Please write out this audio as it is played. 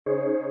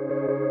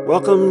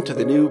Welcome to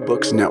the New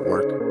Books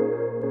Network.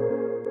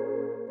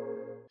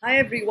 Hi,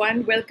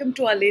 everyone. Welcome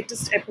to our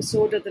latest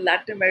episode of the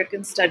Latin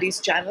American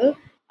Studies channel.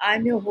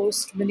 I'm your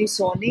host, Mini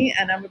Soni,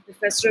 and I'm a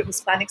professor of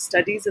Hispanic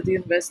Studies at the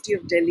University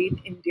of Delhi in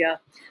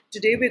India.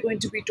 Today, we're going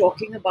to be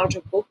talking about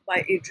a book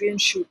by Adrian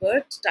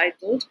Schubert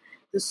titled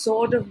The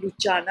Sword of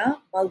Luchana,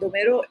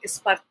 Baldomero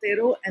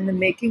Espartero and the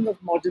Making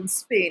of Modern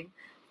Spain,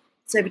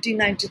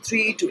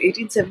 1793 to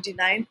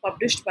 1879,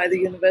 published by the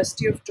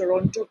University of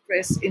Toronto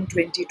Press in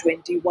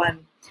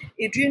 2021.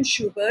 Adrian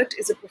Schubert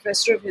is a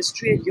professor of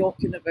history at York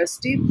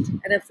University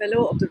and a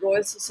fellow of the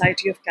Royal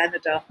Society of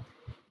Canada.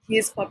 He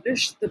has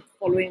published the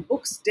following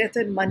books: Death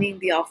and Money in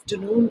the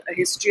Afternoon, A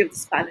History of the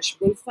Spanish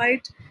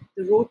Bullfight,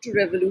 The Road to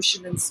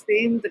Revolution in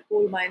Spain, The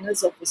Coal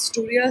Miners of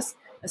Asturias,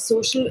 A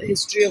Social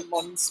History of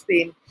Modern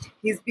Spain.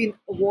 He's been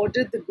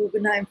awarded the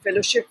Guggenheim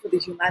Fellowship for the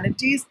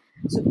Humanities.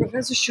 So,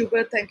 Professor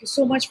Schubert, thank you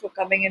so much for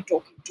coming and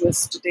talking to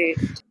us today.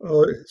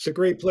 Oh, it's a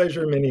great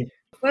pleasure, Minnie.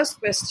 The first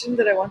question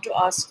that I want to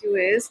ask you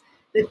is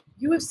that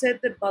you have said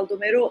that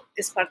Baldomero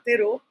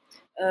Espartero,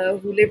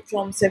 who lived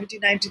from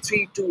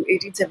 1793 to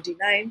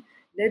 1879,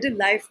 led a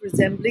life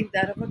resembling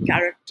that of a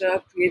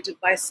character created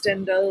by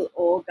Stendhal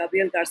or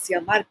Gabriel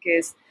Garcia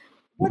Marquez.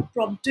 What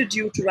prompted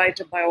you to write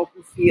a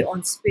biography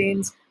on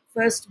Spain's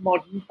first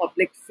modern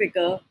public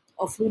figure,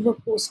 of whom a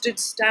postage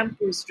stamp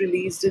was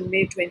released in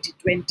May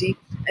 2020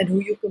 and who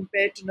you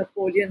compared to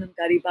Napoleon and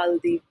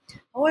Garibaldi?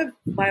 How have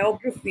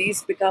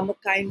biographies become a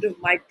kind of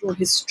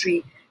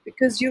micro-history?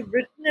 Because you've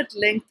written at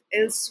length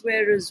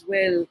elsewhere as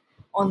well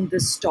on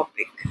this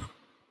topic.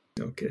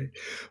 Okay.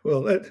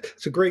 Well,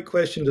 that's a great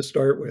question to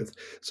start with.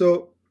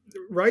 So,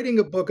 writing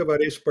a book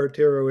about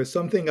Espartero is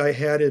something I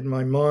had in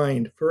my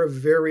mind for a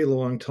very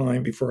long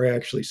time before I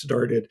actually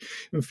started.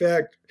 In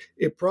fact,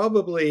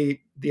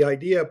 the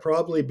idea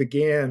probably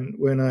began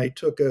when I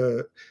took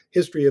a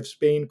history of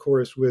Spain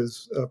course with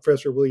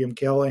Professor William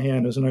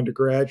Callahan as an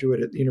undergraduate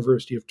at the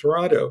University of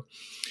Toronto.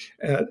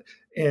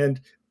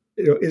 And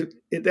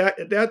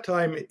at that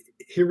time,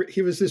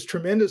 he was this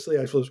tremendously,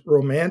 I suppose,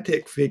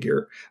 romantic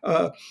figure.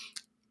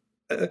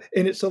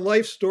 And it's a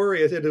life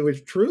story. I said it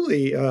was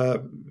truly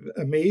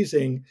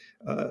amazing.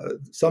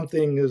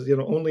 Something is,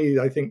 only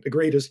I think the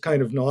greatest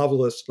kind of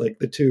novelist, like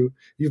the two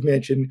you've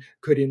mentioned,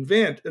 could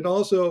invent, and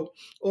also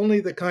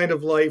only the kind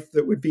of life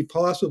that would be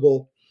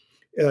possible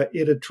at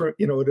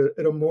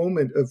a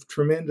moment of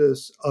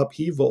tremendous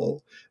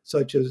upheaval,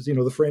 such as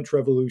the French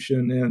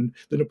Revolution and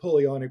the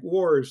Napoleonic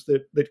Wars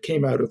that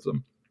came out of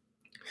them.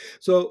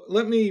 So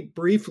let me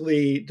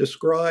briefly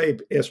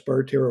describe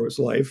Espartero's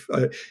life.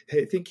 I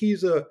think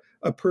he's a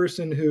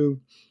person who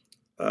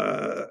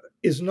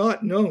is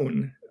not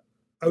known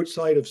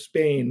outside of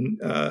Spain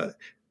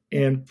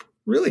and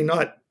really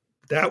not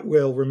that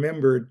well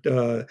remembered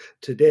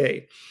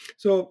today.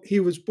 So he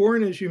was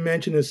born, as you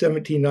mentioned, in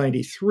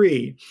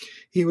 1793.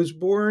 He was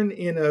born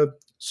in a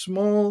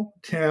small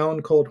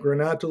town called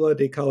Granatola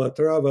de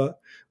Calatrava,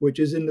 which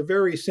is in the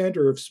very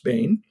center of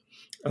Spain.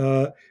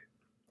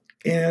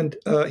 And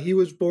he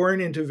was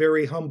born into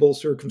very humble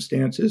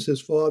circumstances.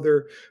 His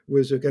father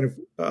was a kind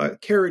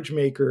of carriage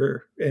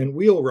maker and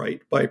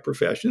wheelwright by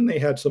profession. They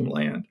had some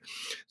land.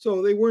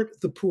 So they weren't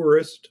the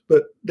poorest,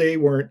 but they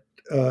weren't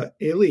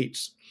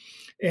elites.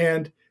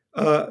 And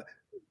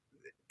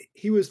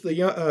he was the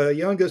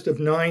youngest of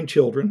 9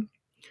 children.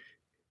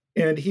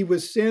 And he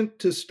was sent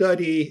to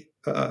study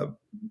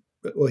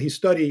he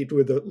studied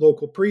with a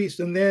local priest,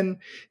 and then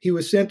he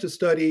was sent to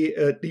study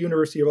at the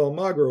University of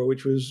Almagro,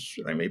 which was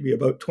maybe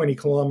about 20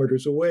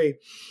 kilometers away,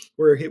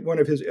 where one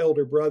of his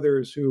elder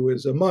brothers, who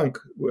was a monk,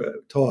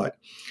 taught.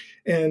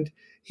 And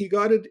he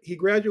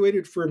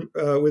graduated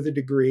with a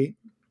degree,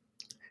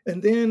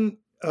 and then,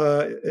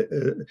 as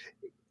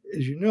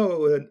you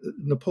know,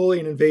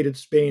 Napoleon invaded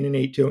Spain in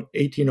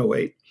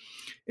 1808,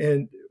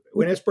 and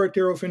when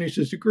Espartero finished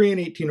his degree in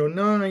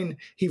 1809,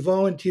 he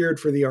volunteered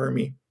for the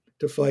army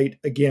to fight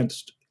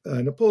against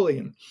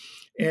Napoleon.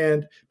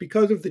 And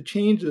because of the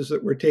changes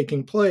that were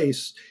taking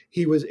place,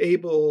 he was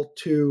able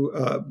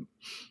to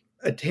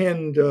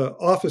attend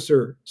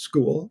officer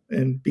school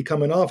and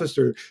become an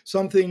officer.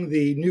 Something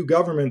the new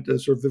government,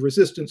 sort of the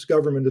resistance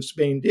government of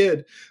Spain,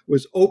 did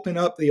was open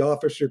up the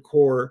officer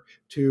corps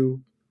to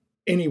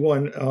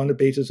anyone on the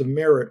basis of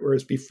merit,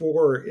 whereas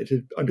before,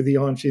 under the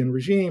ancien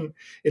regime,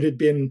 it had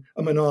been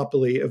a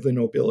monopoly of the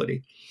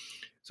nobility.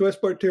 So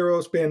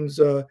Espartero spends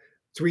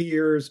 3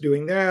 years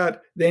doing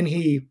that. Then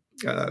he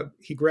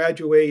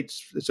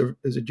graduates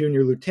as a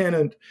junior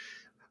lieutenant,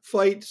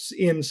 fights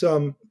in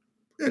some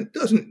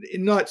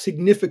not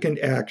significant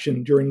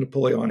action during the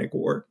Napoleonic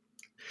War,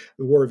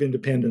 the War of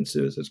Independence,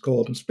 as it's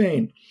called in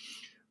Spain.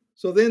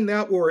 So then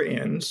that war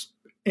ends,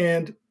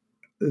 and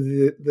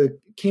the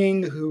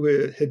king who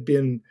had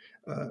been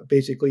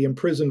basically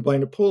imprisoned by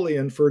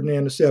Napoleon,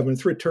 Ferdinand VII,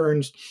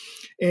 returns.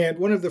 And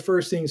one of the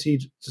first things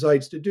he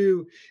decides to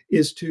do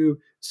is to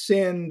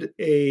send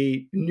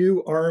a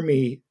new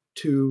army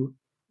to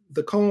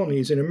the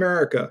colonies in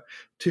America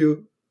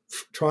to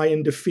try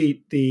and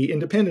defeat the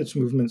independence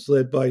movements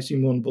led by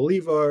Simón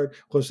Bolívar,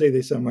 José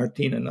de San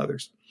Martín, and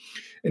others.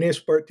 And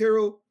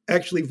Espartero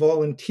actually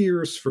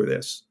volunteers for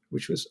this,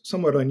 which was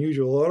somewhat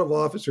unusual. A lot of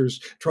officers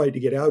tried to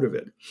get out of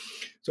it.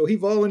 So he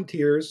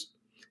volunteers.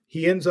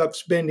 He ends up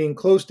spending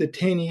close to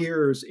 10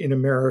 years in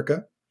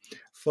America,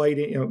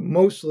 fighting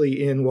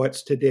mostly in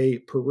what's today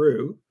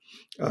Peru.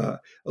 A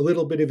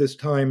little bit of his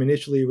time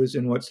initially was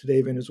in what's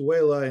today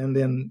Venezuela, and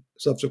then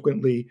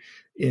subsequently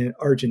in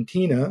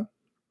Argentina.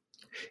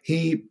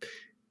 He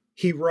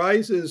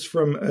rises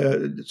from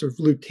a sort of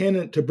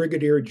lieutenant to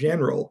brigadier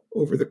general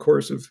over the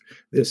course of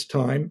this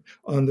time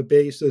on the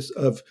basis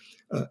of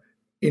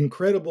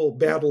incredible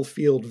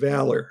battlefield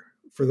valor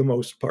for the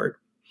most part,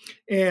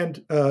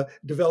 and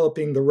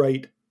developing the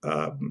right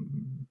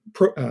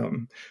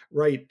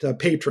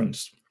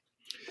patrons.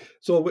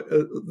 So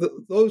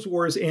those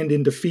wars end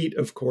in defeat,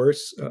 of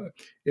course.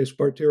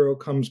 Espartero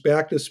comes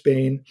back to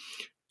Spain.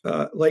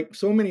 Like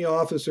so many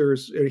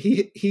officers,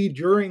 he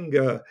during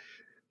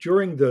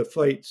the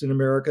fights in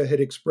America had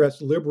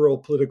expressed liberal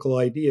political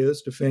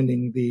ideas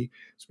defending the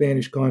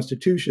Spanish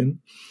Constitution.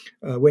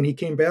 When he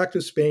came back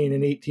to Spain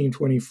in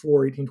 1824,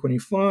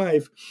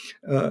 1825,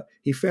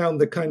 he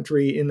found the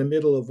country in the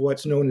middle of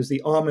what's known as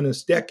the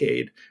ominous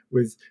decade,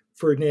 with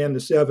Ferdinand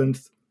VII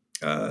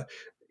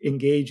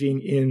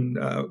engaging in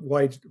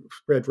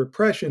widespread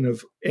repression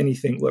of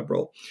anything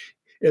liberal.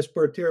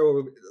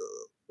 Espartero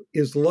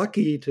is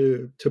lucky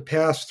to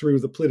pass through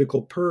the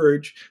political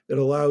purge that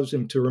allows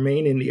him to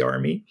remain in the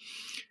army.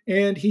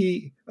 And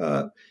he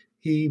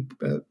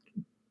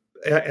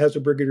as a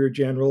brigadier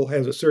general,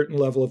 has a certain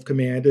level of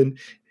command. And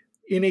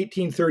in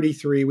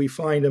 1833, we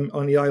find him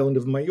on the island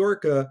of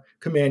Majorca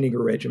commanding a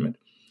regiment.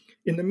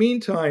 In the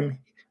meantime,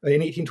 in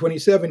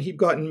 1827, he'd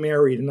gotten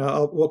married, and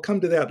we'll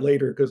come to that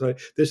later because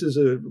this is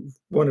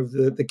one of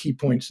the key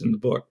points in the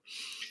book.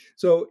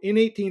 So in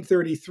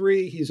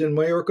 1833, he's in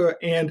Majorca,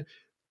 and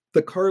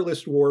the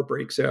Carlist War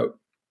breaks out.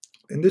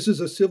 And this is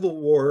a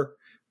civil war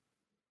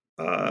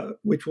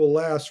which will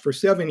last for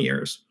 7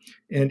 years.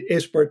 And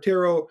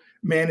Espartero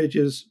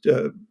manages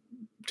to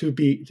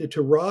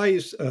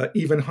rise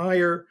even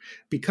higher,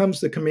 becomes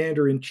the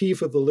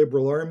commander-in-chief of the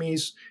liberal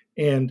armies,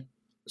 and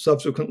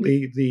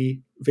subsequently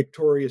the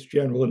victorious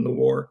general in the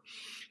war.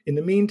 In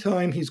the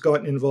meantime, he's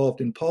gotten involved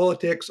in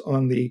politics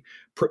on the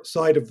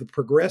side of the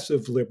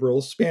progressive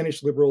liberals.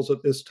 Spanish liberals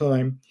at this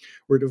time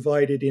were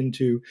divided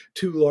into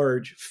two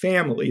large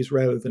families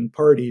rather than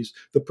parties,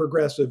 the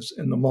progressives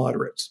and the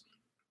moderates.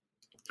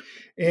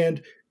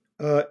 And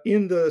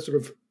in the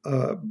sort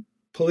of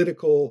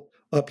political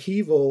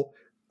upheaval,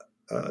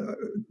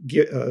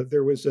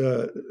 there was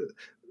the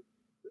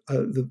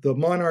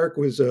monarch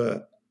was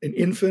an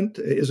infant,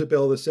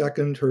 Isabel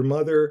II. Her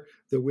mother,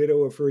 the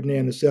widow of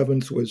Ferdinand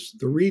VII, was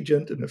the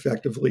regent and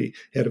effectively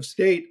head of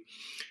state.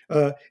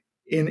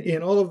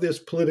 In all of this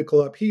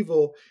political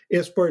upheaval,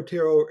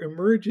 Espartero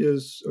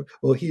emerges,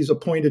 well, he's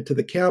appointed to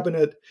the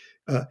cabinet,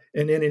 and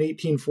then in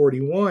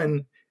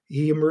 1841,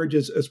 he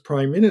emerges as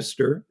prime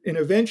minister and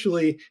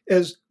eventually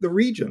as the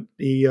regent.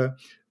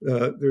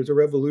 There's a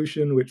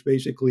revolution which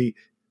basically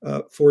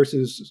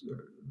forces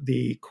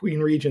the Queen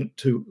Regent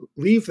to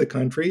leave the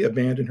country,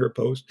 abandon her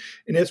post,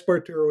 and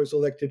Espartero is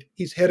elected.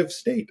 He's head of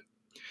state.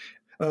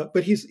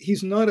 But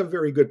he's not a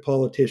very good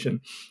politician.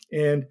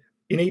 And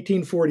in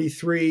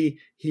 1843,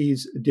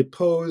 he's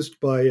deposed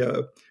by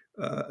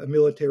a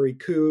military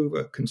coup,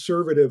 a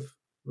conservative,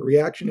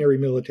 reactionary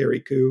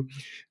military coup,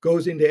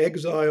 goes into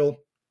exile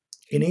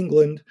in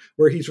England,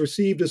 where he's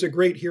received as a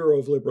great hero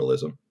of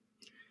liberalism.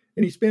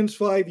 And he spends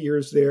 5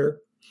 years there.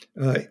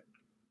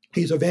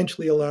 He's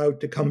eventually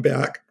allowed to come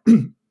back.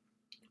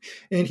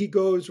 And he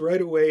goes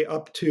right away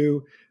up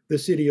to the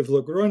city of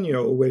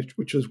Logroño,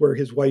 which is where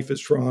his wife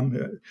is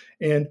from.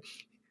 And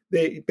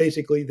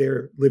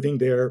they're living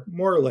there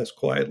more or less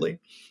quietly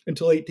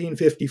until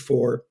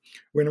 1854,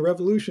 when a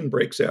revolution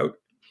breaks out.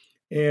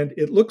 And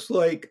it looks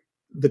like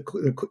the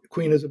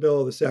Queen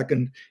Isabel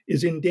II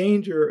is in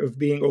danger of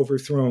being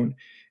overthrown.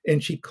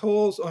 And she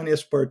calls on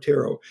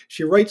Espartero.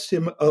 She writes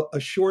him a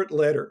short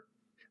letter.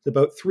 It's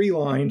about 3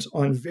 lines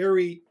on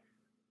very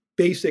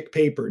basic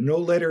paper, no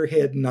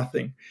letterhead,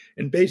 nothing.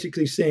 And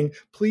basically saying,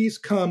 please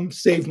come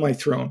save my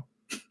throne.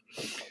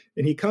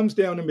 And he comes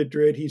down to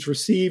Madrid. He's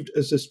received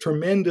as this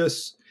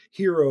tremendous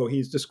hero.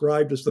 He's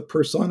described as the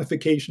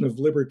personification of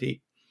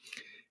liberty.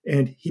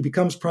 And he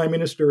becomes prime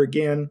minister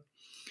again.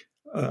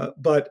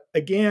 But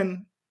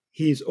again,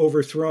 he's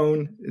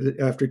overthrown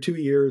after 2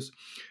 years,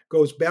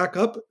 goes back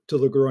up to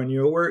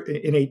Logroño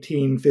in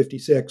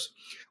 1856,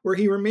 where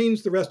he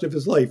remains the rest of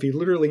his life. He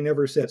literally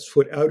never sets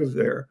foot out of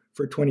there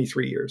for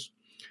 23 years.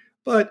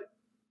 But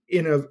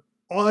in an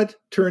odd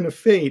turn of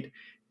fate,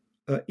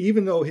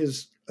 even though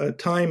his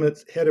time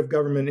as head of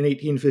government in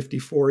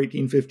 1854,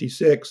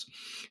 1856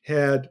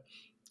 had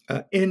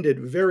ended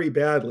very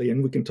badly,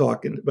 and we can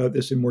talk about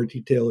this in more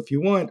detail if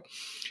you want,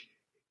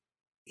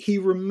 he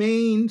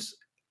remains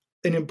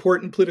an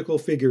important political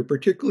figure,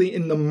 particularly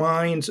in the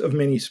minds of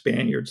many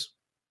Spaniards.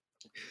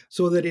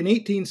 So that in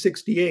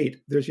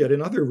 1868, there's yet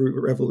another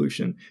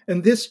revolution.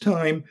 And this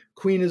time,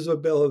 Queen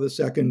Isabella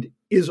II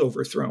is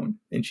overthrown,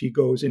 and she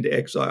goes into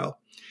exile.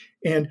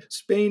 And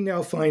Spain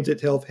now finds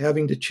itself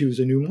having to choose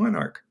a new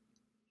monarch.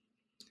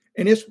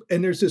 And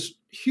there's this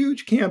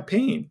huge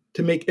campaign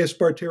to make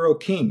Espartero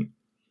king.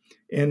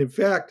 And in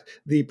fact,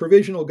 the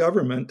provisional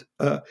government,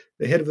 the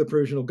head of the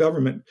provisional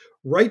government,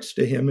 writes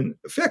to him and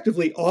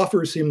effectively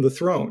offers him the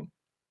throne.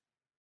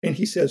 And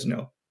he says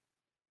no.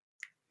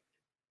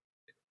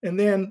 And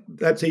then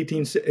that's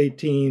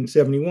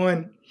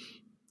 1871.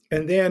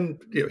 And then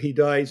he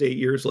dies 8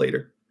 years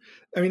later.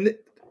 I mean,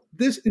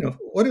 this,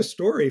 what a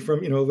story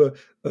from,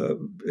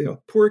 the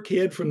poor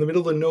kid from the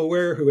middle of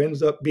nowhere who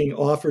ends up being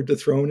offered the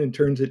throne and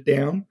turns it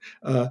down,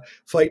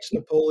 fights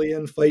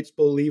Napoleon, fights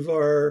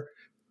Bolivar,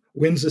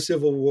 wins the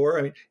Civil War.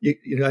 I mean,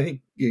 I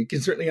think you can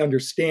certainly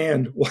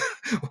understand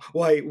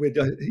why it would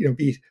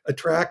be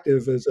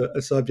attractive as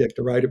a subject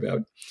to write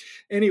about.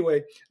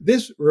 Anyway,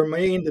 this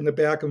remained in the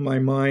back of my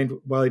mind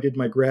while I did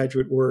my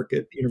graduate work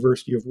at the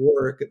University of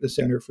Warwick at the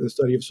Center for the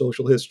Study of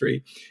Social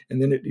History,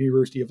 and then at the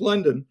University of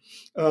London.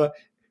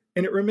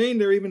 And it remained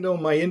there even though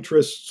my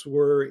interests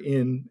were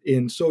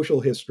in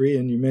social history.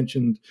 And you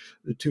mentioned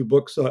the two of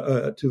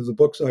the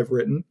books I've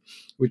written,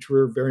 which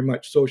were very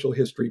much social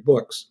history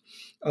books.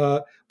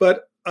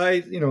 But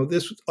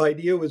this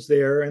idea was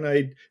there, and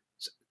I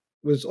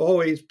was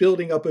always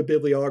building up a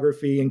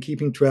bibliography and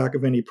keeping track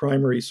of any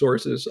primary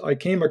sources I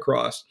came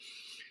across.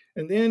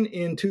 And then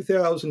in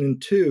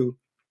 2002,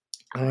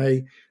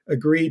 I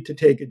agreed to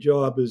take a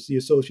job as the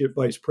associate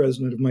vice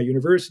president of my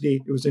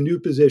university. It was a new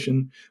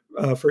position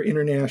for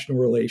international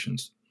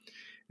relations.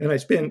 And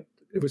it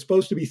was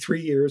supposed to be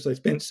 3 years. I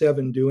spent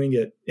 7 doing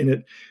it. And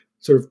it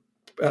sort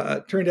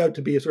of turned out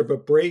to be a sort of a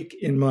break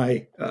in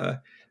my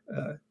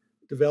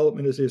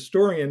development as a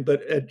historian.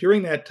 But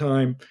during that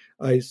time,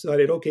 I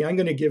decided, okay, I'm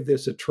going to give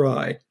this a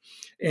try.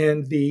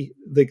 And the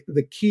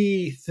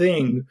key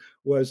thing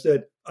was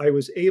that I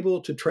was able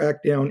to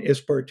track down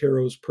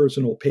Espartero's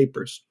personal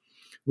papers,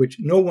 which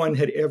no one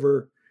had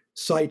ever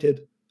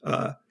cited.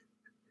 And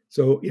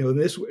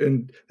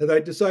I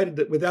decided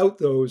that without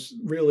those,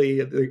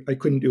 really, I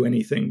couldn't do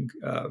anything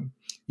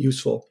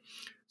useful.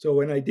 So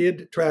when I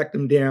did track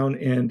them down,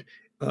 and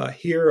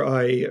here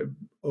I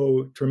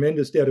owe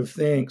tremendous debt of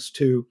thanks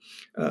to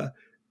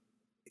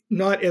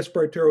not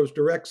Espartero's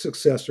direct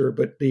successor,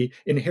 but the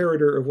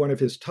inheritor of one of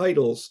his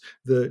titles,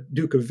 the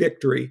Duke of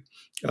Victory,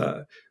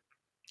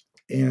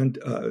 and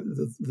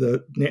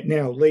the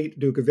now late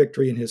Duke of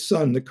Victory, and his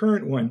son, the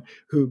current one,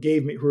 who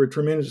were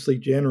tremendously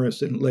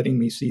generous in letting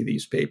me see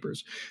these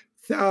papers.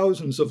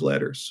 Thousands of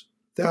letters,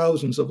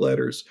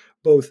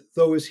 both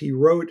those he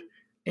wrote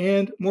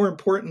and, more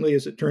importantly,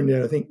 as it turned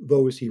out, I think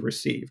those he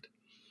received.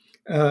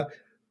 When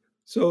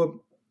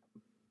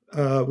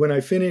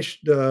I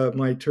finished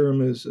my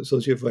term as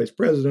associate vice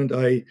president,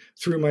 I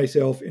threw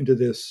myself into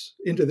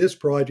this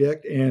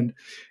project, and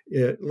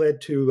it led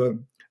to a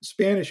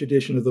Spanish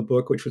edition of the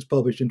book, which was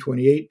published in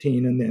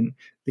 2018, and then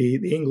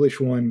the English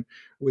one,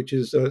 which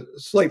is a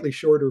slightly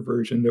shorter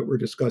version that we're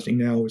discussing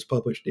now, was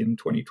published in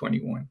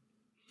 2021.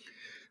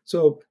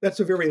 So that's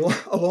a very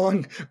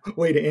long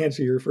way to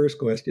answer your first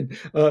question.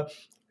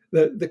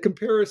 The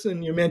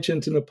comparison you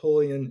mentioned to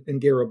Napoleon and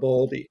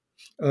Garibaldi.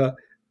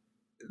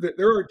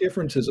 There are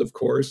differences, of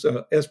course.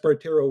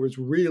 Espartero was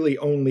really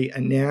only a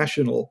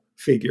national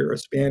figure, a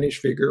Spanish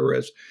figure,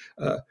 whereas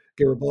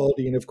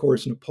Garibaldi and, of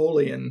course,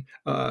 Napoleon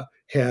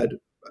had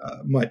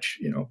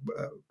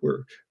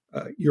were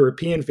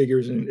European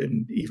figures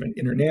and even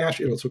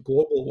international, so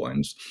global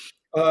ones.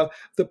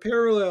 The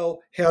parallel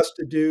has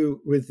to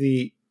do with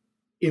the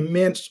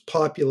immense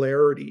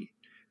popularity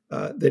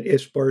that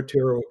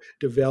Espartero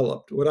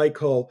developed, what I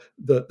call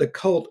the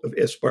cult of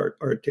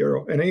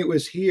Espartero. And it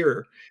was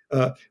here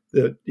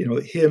that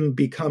him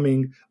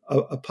becoming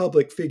a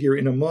public figure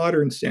in a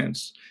modern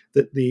sense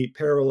that the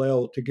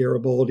parallel to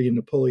Garibaldi and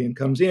Napoleon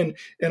comes in,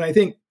 and I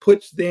think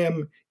puts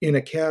them in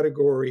a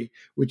category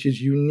which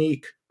is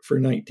unique for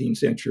 19th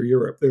century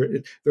Europe.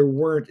 There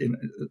weren't,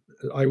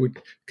 I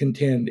would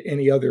contend,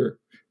 any other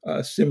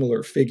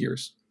similar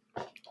figures.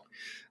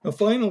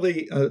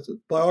 Finally,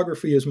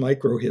 biography is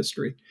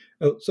microhistory.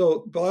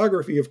 So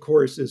biography, of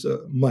course, is a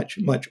much,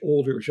 much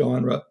older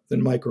genre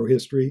than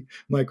microhistory.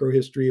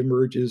 Microhistory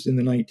emerges in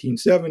the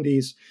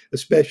 1970s,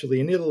 especially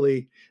in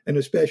Italy, and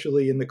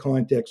especially in the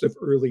context of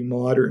early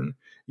modern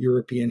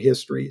European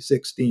history,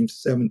 16th,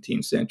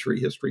 17th century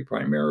history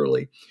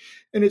primarily.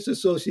 And it's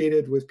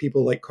associated with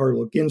people like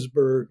Carlo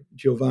Ginzburg,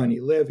 Giovanni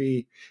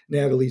Levi,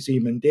 Natalie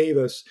Zeman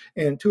Davis,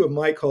 and two of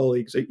my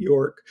colleagues at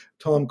York,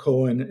 Tom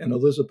Cohen and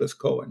Elizabeth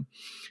Cohen.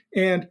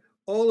 And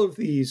all of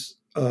these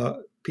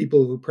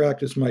people who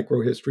practice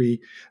microhistory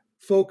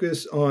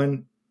focus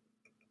on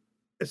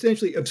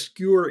essentially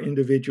obscure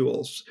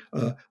individuals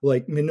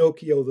like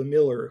Minocchio the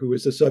Miller, who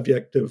is the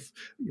subject of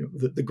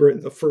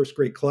the first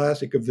great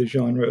classic of the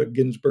genre,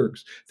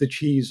 Ginsberg's The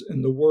Cheese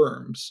and the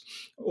Worms,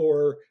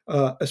 or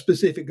a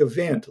specific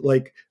event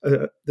like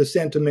the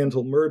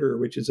Sentimental Murder,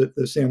 which is at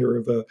the center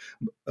of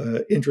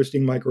a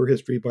interesting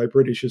microhistory by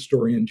British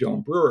historian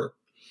John Brewer.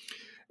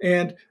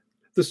 And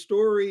the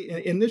story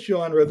in this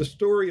genre, the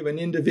story of an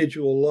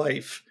individual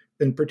life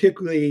and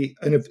particularly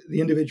the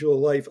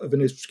individual life of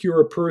an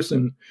obscure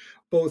person,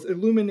 both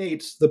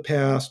illuminates the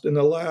past and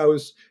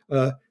allows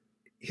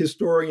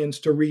historians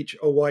to reach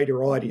a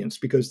wider audience,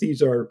 because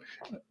these are,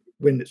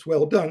 when it's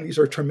well done, these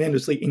are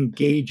tremendously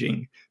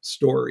engaging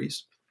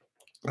stories.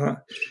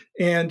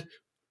 And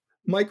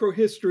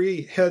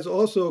microhistory has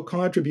also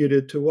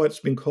contributed to what's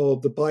been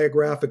called the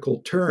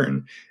biographical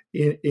turn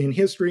in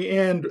history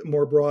and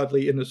more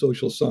broadly in the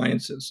social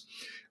sciences.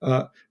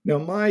 Now,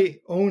 my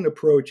own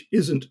approach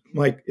isn't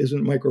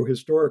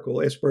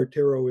microhistorical.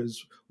 Espartero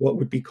is what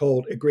would be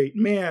called a great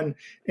man,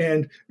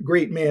 and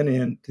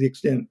to the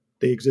extent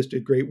they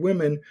existed great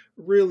women,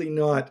 really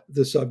not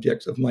the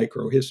subjects of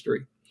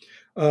microhistory.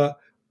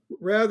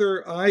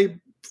 Rather, I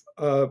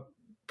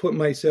put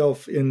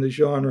myself in the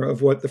genre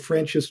of what the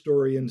French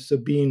historian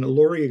Sabine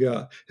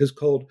Lauriga has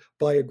called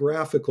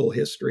biographical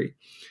history.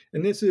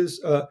 And this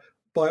is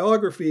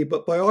biography,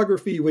 but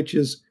biography which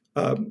is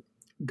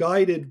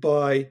guided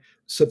by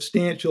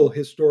substantial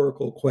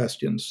historical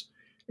questions.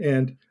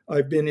 And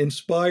I've been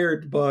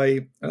inspired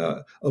by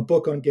a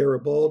book on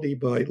Garibaldi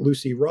by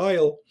Lucy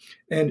Ryle,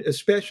 and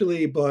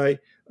especially by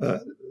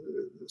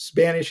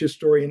Spanish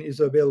historian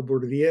Isabel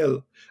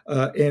Bourdiel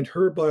and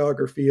her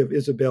biography of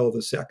Isabel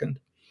II.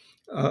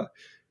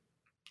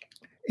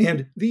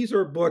 And these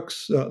are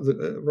books,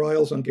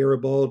 Ryle's on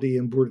Garibaldi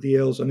and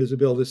Bourdiel's on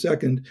Isabel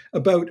II,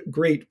 about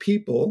great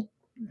people,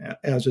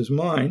 as is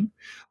mine,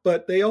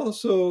 but they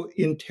also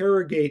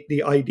interrogate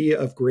the idea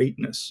of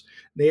greatness.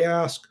 They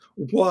ask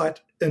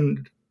what,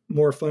 and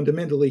more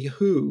fundamentally,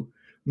 who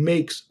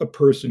makes a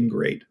person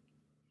great?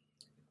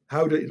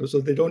 So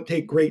they don't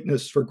take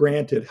greatness for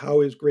granted.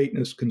 How is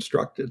greatness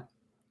constructed?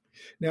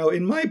 Now,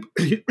 in my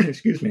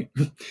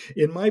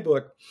in my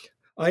book,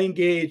 I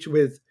engage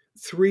with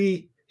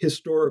three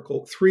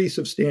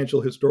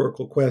substantial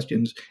historical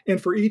questions, and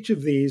for each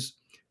of these,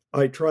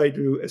 I try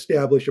to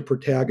establish a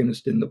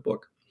protagonist in the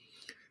book.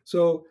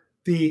 So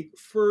the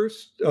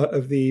first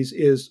of these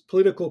is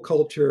political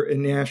culture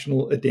and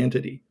national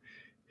identity.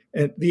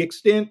 And the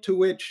extent to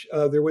which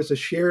there was a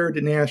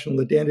shared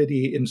national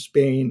identity in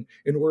Spain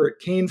and where it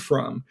came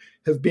from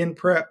have been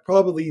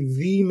probably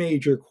the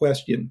major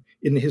question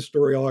in the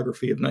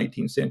historiography of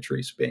 19th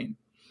century Spain.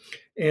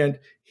 And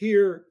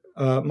here,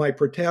 my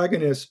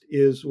protagonist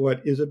is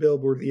what Isabel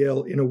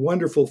Bourdiel, in a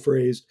wonderful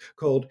phrase,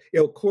 called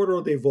el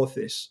coro de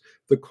voces,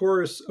 the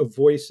chorus of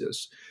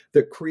voices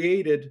that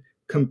created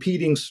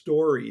competing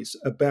stories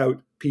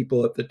about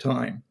people at the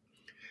time.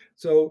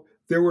 So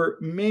there were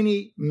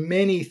many,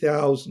 many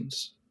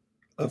thousands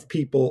of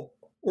people,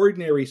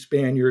 ordinary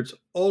Spaniards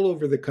all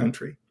over the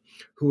country,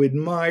 who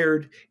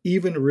admired,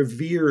 even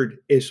revered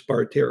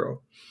Espartero.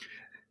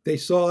 They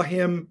saw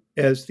him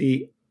as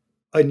the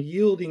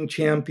unyielding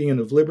champion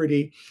of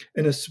liberty,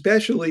 and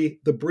especially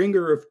the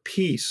bringer of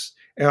peace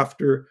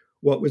after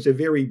what was a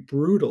very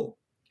brutal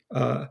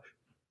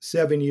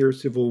 7-year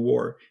civil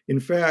war. In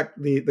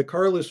fact, the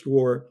Carlist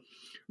War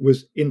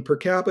was, in per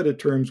capita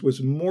terms,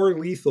 was more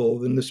lethal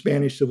than the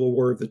Spanish Civil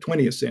War of the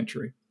 20th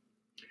century.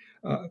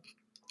 And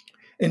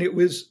it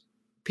was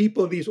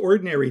people, these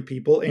ordinary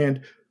people, and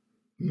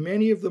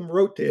many of them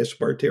wrote to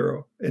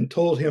Espartero and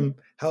told him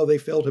how they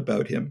felt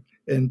about him.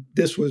 And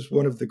this was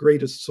one of the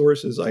greatest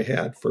sources I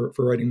had for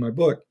writing my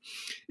book.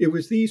 It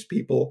was these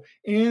people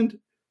and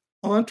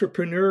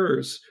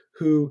entrepreneurs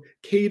who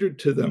catered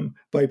to them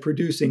by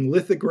producing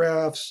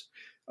lithographs,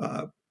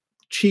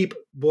 cheap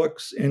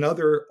books, and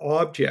other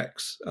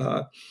objects,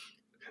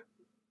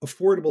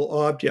 affordable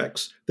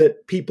objects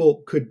that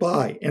people could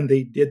buy, and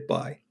they did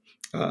buy.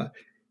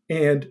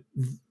 And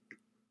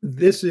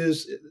this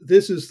is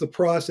the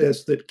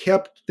process that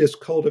kept this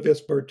cult of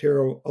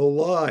Espartero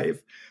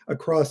alive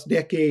across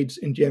decades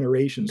and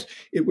generations.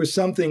 It was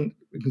something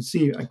we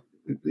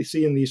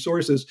see in these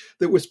sources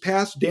that was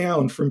passed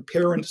down from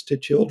parents to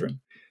children.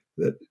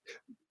 That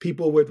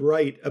people would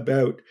write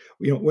about,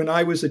 when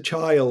I was a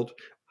child,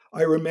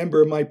 I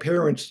remember my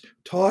parents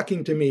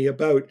talking to me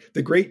about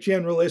the great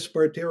General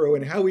Espartero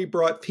and how he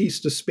brought peace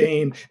to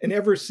Spain. And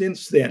ever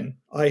since then,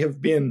 I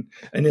have been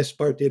an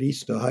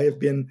Esparterista. I have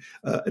been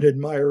an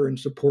admirer and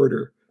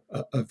supporter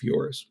of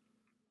yours.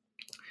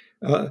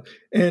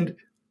 In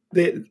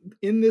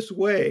this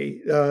way,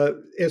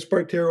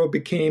 Espartero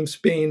became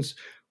Spain's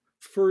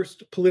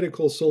first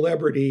political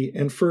celebrity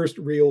and first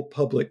real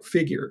public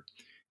figure,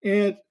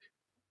 and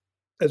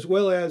as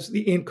well as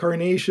the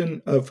incarnation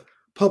of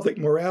public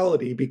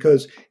morality,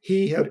 because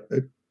he had a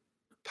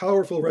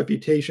powerful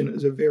reputation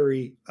as a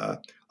very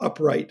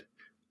upright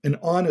and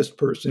honest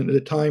person at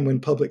a time when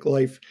public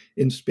life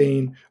in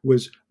Spain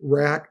was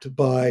racked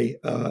by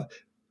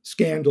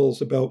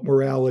scandals about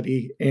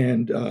morality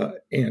and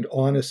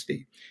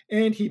honesty.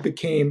 And he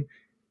became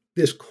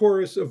this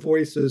chorus of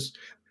voices,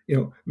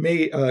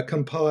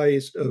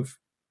 comprised of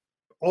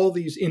all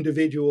these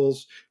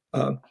individuals,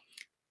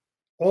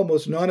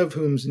 almost none of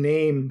whom's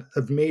name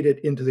have made it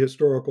into the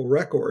historical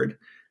record.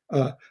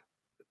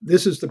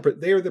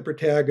 They're the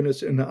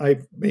protagonists, and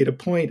I've made a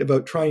point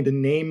about trying to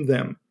name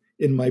them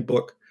in my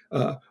book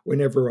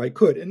whenever I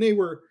could. And they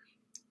were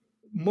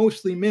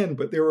mostly men,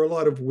 but there were a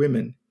lot of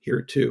women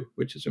here too,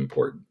 which is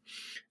important.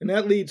 And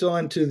that leads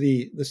on to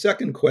the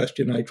second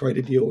question I try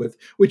to deal with,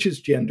 which is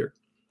gender.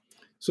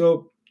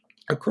 So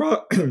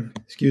across,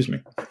 excuse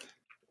me,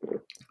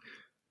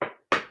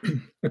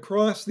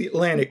 across the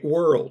Atlantic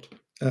world,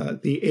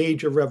 the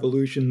age of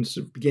revolutions,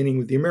 beginning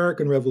with the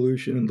American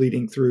Revolution and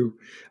leading through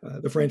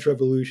the French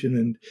Revolution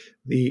and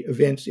the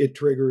events it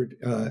triggered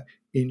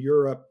in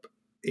Europe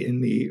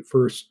in the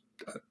first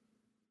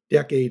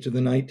decades of the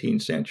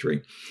 19th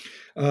century.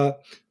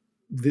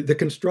 The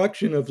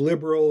construction of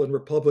liberal and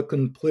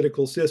Republican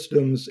political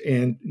systems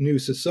and new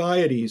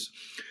societies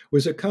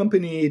was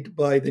accompanied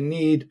by the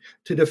need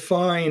to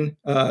define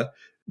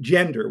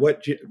gender,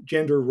 what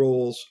gender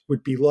roles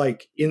would be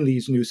like in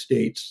these new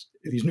states,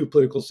 these new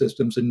political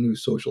systems and new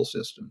social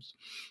systems.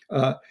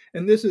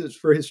 And this is,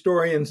 for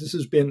historians, this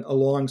has been a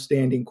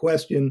long-standing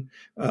question,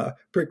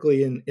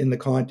 particularly in the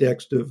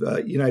context of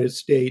United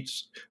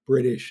States,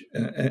 British,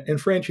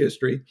 and French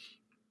history.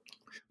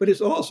 But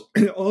it's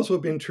also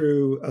been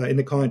true in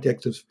the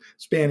context of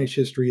Spanish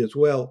history as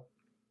well.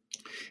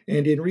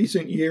 And in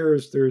recent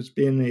years, there's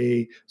been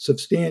a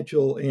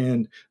substantial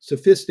and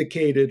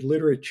sophisticated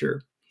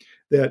literature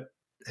that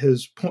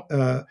has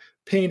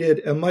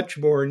painted a much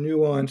more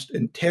nuanced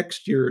and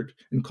textured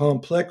and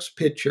complex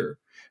picture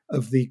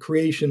of the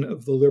creation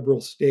of the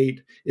liberal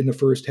state in the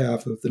first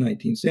half of the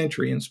 19th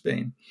century in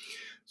Spain.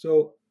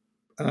 So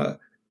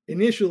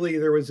initially,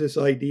 there was this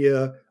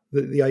idea,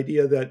 the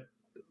idea that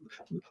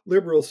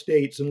liberal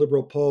states and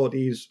liberal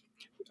polities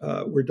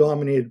were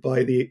dominated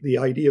by the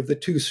idea of the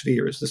two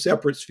spheres, the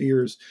separate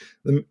spheres.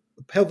 The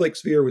public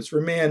sphere was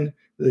for men,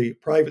 the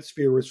private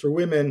sphere was for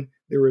women.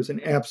 There was an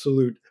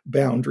absolute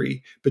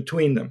boundary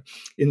between them.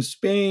 In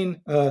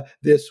Spain,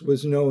 this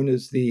was known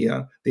as the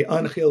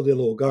Ángel del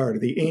Hogar,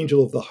 the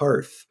angel of the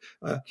hearth,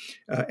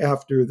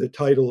 after the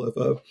title of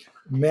a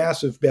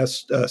massive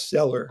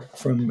bestseller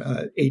from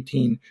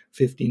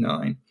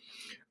 1859.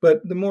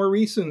 But the more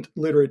recent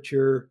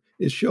literature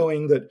is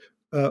showing that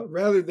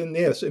rather than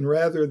this, and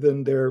rather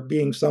than there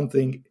being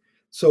something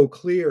so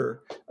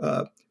clear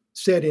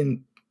set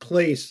in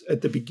place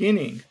at the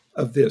beginning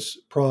of this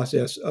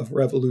process of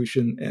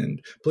revolution and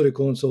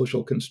political and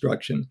social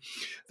construction,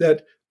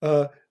 that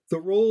the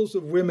roles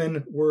of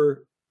women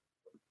were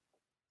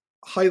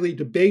highly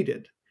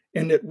debated,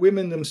 and that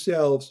women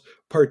themselves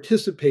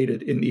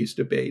participated in these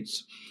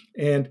debates.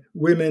 And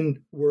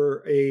women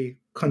were a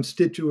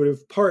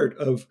constitutive part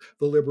of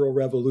the liberal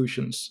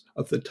revolutions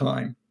of the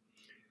time.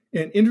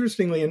 And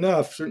interestingly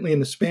enough, certainly in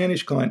the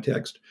Spanish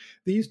context,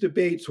 these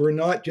debates were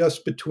not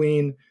just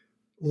between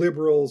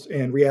liberals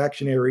and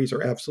reactionaries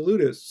or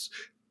absolutists.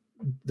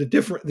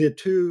 The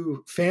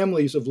two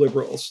families of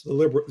liberals,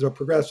 the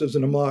progressives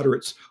and the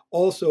moderates,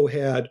 also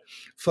had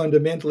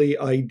fundamentally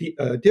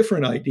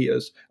different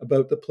ideas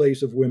about the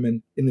place of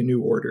women in the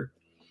new order.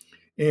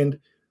 And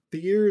the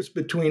years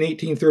between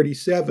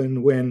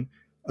 1837, when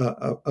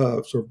a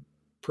sort of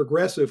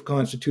progressive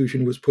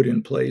constitution was put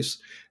in place,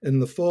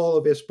 and the fall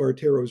of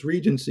Espartero's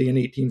regency in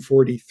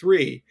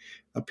 1843,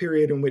 a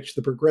period in which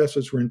the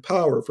progressives were in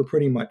power for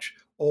pretty much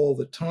all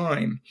the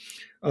time,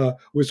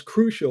 was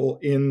crucial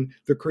in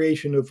the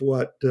creation of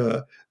what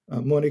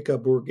Monica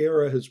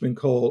Burguera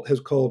has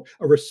called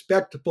a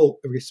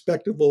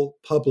respectable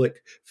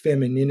public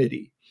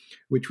femininity,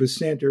 which was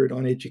centered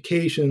on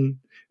education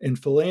and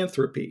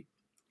philanthropy.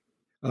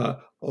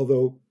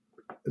 Although,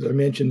 as I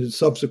mentioned, in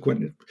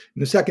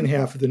the second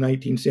half of the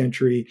 19th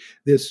century,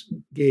 this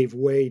gave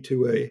way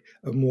to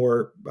a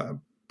more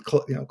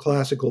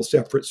classical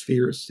separate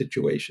spheres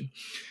situation.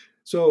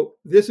 So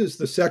this is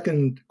the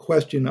second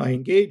question I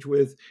engage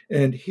with,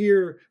 and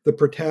here the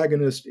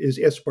protagonist is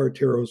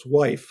Espartero's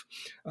wife,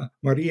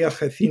 Maria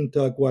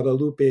Jacinta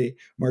Guadalupe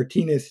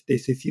Martinez de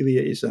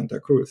Cecilia y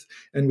Santa Cruz,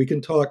 and we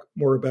can talk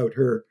more about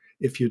her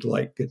if you'd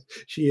like.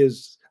 She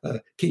is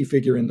a key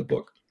figure in the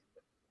book.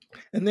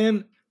 And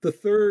then the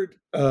third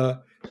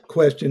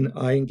question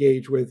I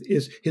engage with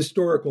is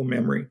historical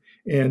memory,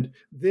 and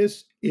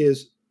this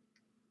is,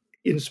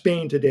 in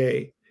Spain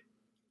today,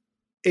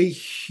 a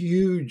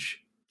hugely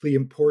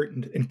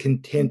important and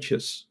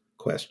contentious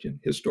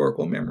question,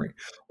 historical memory.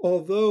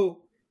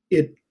 Although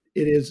it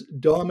is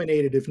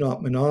dominated, if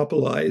not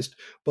monopolized,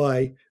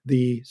 by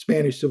the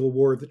Spanish Civil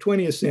War of the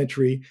 20th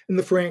century and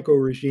the Franco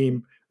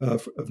regime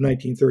of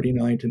 1939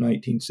 to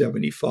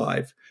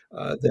 1975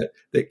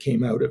 that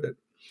came out of it.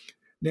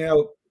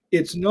 Now,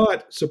 it's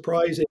not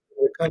surprising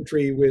in a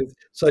country with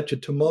such a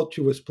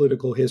tumultuous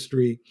political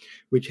history,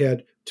 which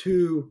had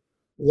two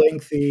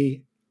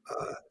lengthy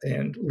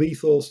and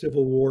lethal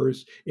civil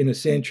wars in a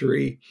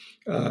century,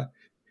 and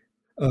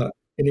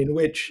in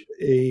which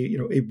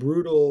a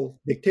brutal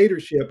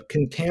dictatorship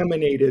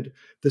contaminated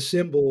the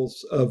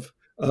symbols of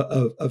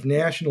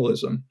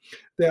nationalism,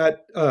 that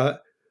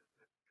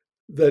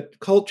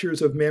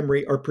cultures of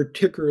memory are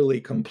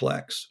particularly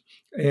complex.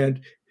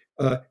 And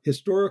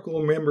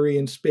historical memory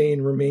in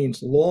Spain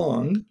remains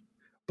long,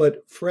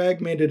 but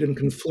fragmented and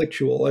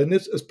conflictual. And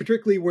this is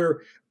particularly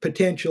where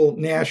potential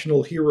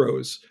national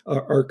heroes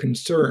are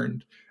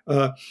concerned.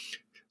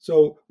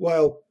 So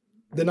while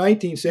the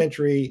 19th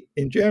century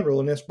in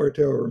general, and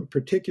Espartero in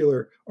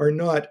particular, are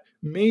not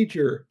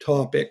major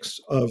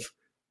topics of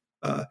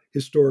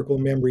historical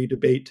memory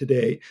debate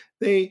today,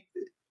 they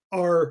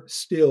are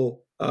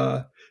still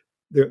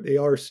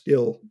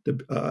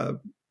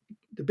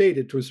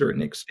debated to a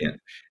certain extent.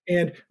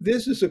 And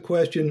this is a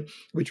question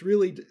which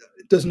really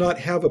does not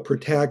have a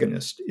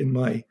protagonist in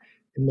my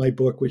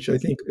book, which I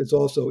think is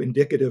also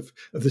indicative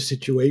of the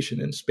situation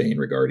in Spain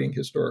regarding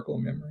historical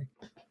memory.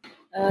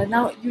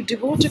 Now, you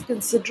devote a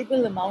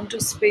considerable amount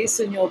of space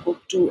in your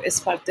book to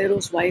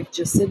Espartero's wife,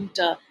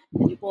 Jacinta,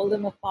 and you call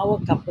them a power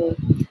couple.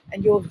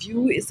 And your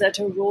view is that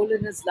her role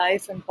in his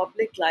life and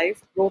public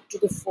life brought to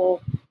the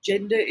fore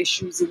gender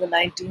issues in the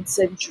 19th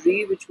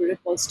century, which were a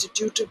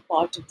constitutive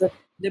part of the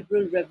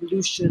liberal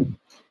revolution.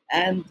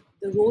 And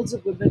the roles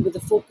of women were the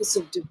focus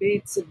of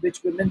debates in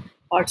which women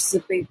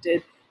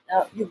participated.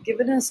 Now, you've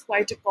given us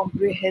quite a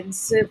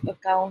comprehensive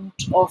account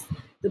of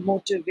the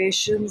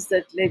motivations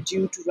that led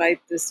you to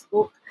write this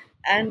book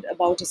and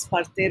about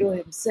Espartero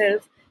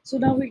himself. So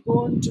now we go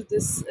on to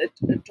this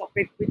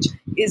topic, which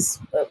is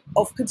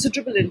of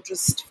considerable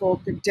interest for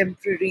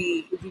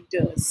contemporary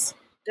readers.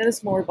 Tell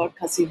us more about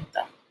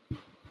Jacinta.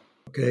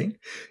 Okay.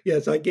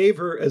 Yes, I gave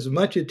her as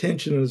much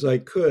attention as I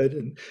could.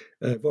 And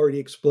I've already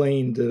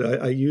explained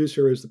that I use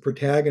her as the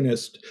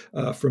protagonist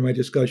for my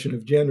discussion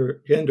of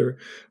gender.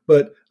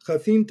 But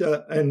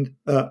Jacinta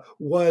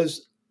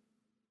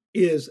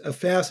is a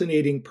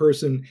fascinating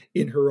person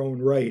in her own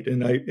right.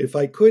 And if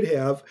I could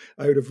have,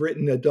 I would have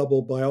written a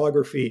double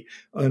biography.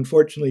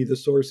 Unfortunately, the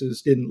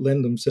sources didn't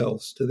lend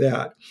themselves to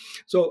that.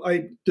 So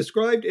I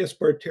described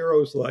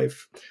Espartero's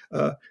life,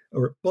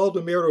 or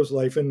Baldomero's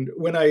life. And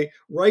when I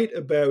write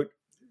about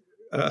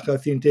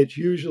Jacinta, it's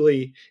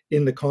usually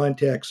in the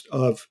context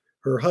of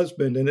her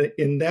husband.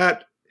 And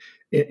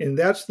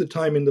that's the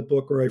time in the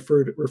book where I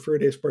refer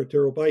to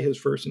Espartero by his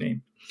first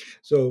name.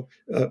 So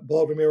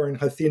Baldomero and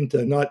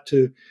Jacinta, not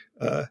to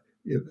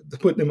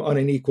put them on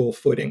an equal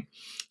footing.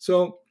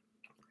 So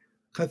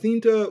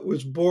Jacinta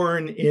was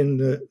born in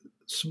the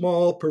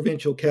small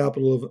provincial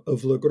capital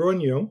of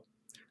Logroño,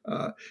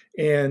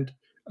 and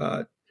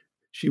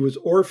she was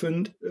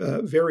orphaned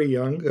very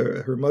young.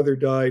 Her mother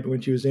died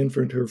when she was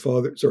infant.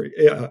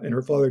 And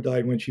her father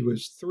died when she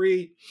was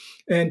 3.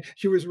 And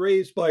she was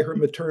raised by her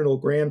maternal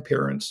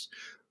grandparents,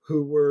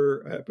 who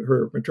were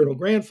her maternal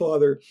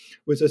grandfather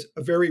was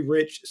a very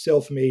rich,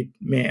 self-made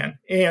man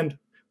and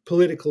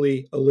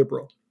politically a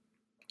liberal.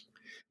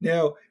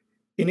 Now,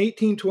 in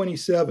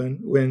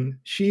 1827, when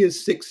she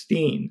is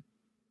 16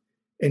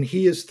 and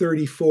he is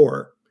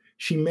 34,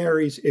 she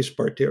marries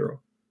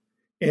Espartero,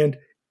 and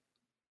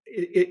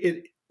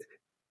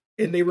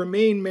and they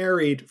remain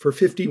married for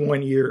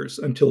 51 years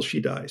until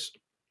she dies.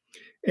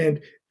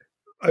 And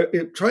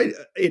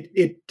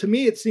to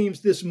me, it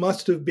seems this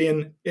must have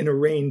been an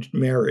arranged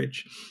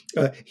marriage.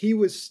 He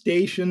was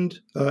stationed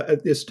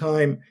at this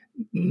time,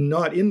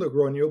 not in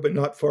Logroño, but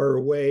not far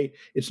away.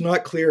 It's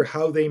not clear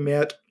how they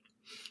met.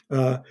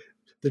 The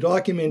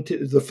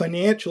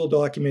financial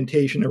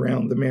documentation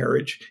around the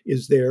marriage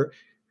is there.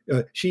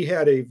 She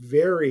had a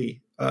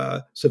very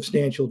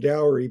substantial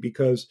dowry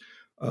because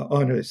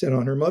on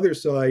her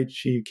mother's side,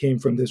 she came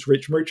from this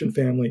rich merchant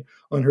family.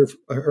 On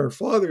her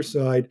father's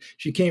side,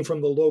 she came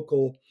from the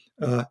local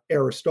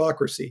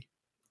aristocracy.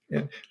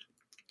 And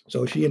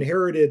so she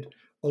inherited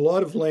a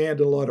lot of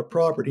land, a lot of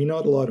property,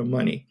 not a lot of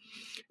money.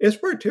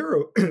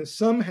 Espartero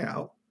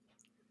somehow,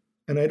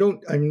 and I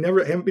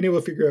haven't been able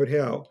to figure out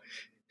how,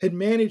 had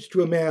managed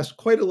to amass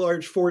quite a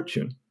large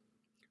fortune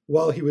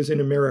while he was in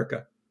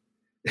America.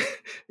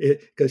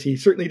 Because he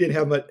certainly didn't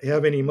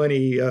have any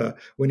money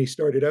when he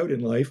started out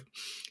in life,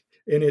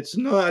 and it's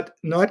not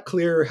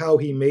clear how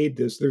he made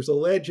this. There's a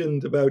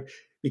legend about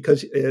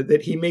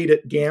that he made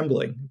it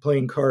gambling,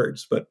 playing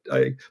cards, but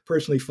I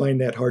personally find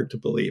that hard to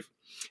believe.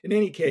 In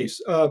any case,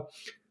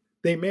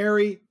 they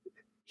marry.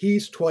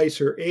 He's twice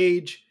her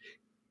age.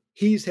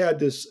 He's had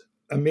this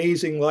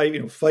amazing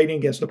life, fighting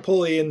against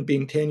Napoleon,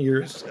 being 10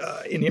 years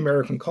in the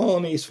American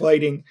colonies,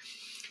 fighting.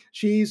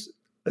 She's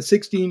a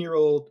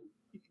 16-year-old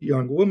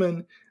young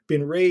woman,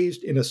 been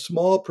raised in a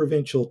small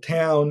provincial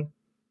town.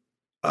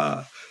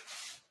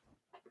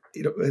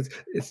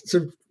 It's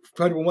sort of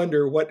trying to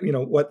wonder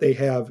what they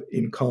have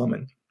in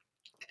common.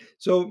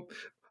 So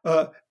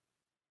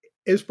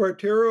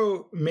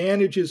Espartero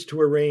manages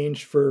to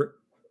arrange for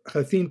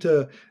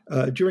Jacinta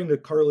during the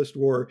Carlist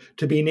War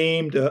to be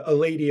named a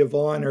lady of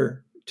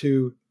honor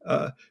to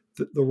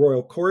the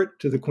royal court,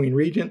 to the Queen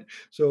Regent.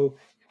 So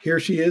here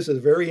she is, a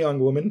very young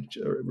woman,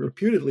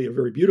 reputedly a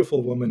very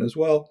beautiful woman as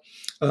well,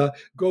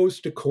 goes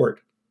to court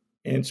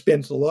and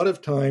spends a lot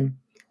of time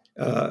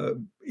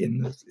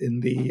in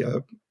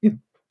the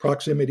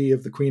proximity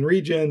of the Queen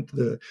Regent,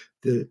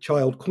 the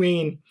child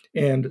queen,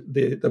 and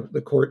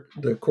the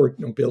court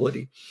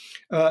nobility.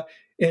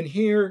 And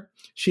here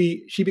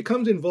she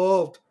becomes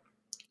involved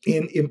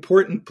in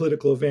important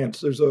political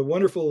events. There's a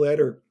wonderful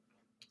letter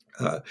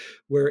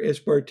where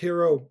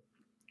Espartero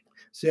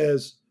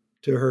says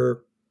to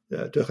her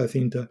to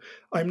Jacinta,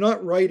 "I'm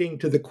not writing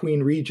to the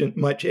Queen Regent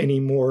much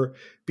anymore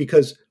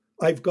because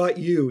I've got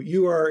you.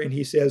 You are," and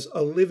he says,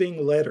 "a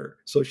living letter."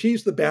 So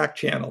she's the back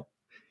channel.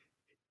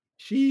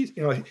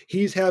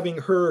 He's having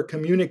her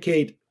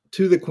communicate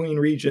to the Queen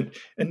Regent,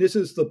 and this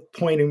is the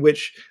point in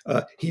which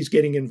he's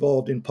getting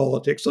involved in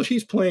politics. So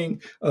she's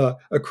playing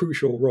a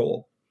crucial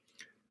role.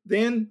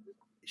 Then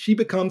she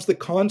becomes the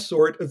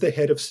consort of the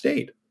head of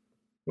state.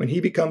 When he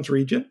becomes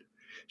regent,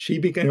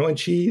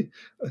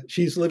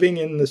 she's living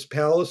in this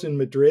palace in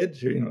Madrid,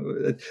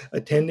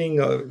 attending,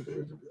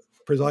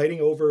 presiding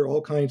over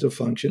all kinds of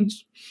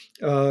functions.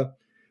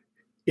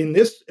 In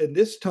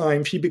this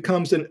time, she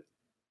becomes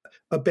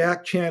a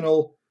back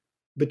channel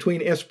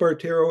between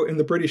Espartero and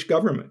the British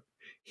government.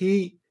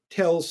 He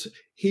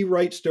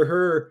writes to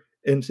her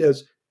and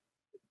says,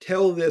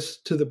 "Tell this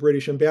to the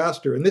British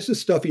ambassador." And this is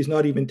stuff he's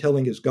not even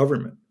telling his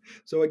government.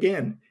 So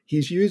again,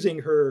 he's using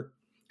her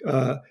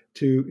in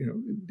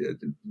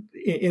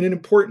an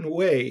important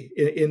way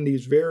in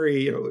these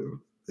very,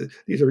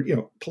 these are,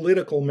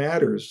 political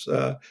matters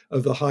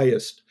of the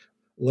highest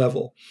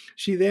level.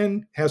 She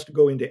then has to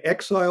go into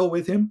exile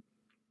with him.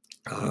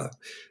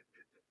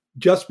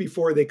 Just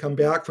before they come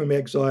back from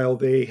exile,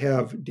 they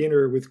have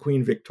dinner with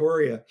Queen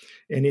Victoria.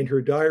 And in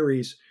her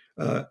diaries,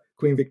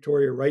 Queen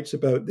Victoria writes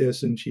about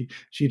this, and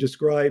she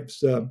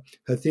describes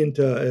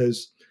Jacinta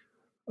as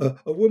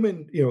a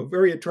woman,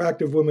 very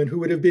attractive woman who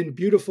would have been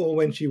beautiful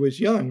when she was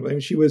young. I mean,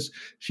 she was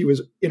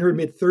in her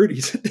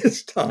mid-30s at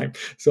this time.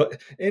 So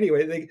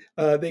anyway,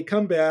 they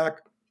come back.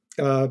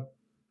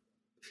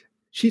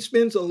 She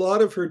spends a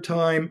lot of her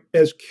time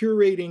as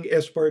curating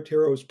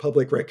Espartero's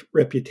public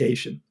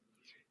reputation.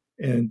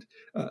 And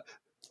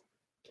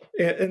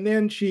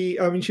then she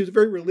was a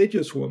very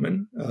religious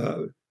woman.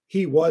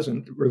 He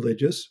wasn't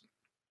religious.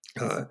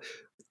 And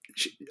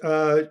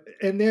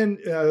then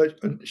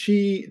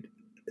she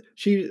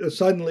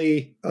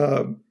suddenly,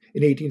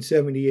 in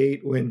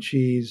 1878, when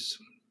she's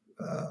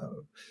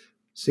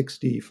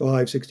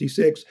 65,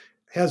 66,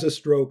 has a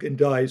stroke and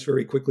dies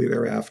very quickly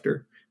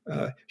thereafter.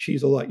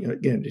 She's a lot,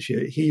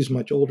 he's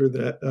much older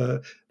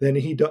than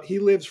he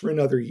lives for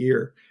another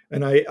year.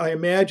 And I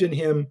imagine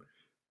him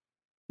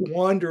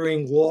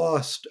wandering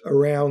lost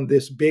around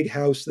this big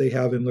house they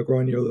have in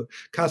Logroño,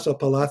 Casa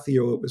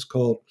Palacio it was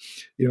called,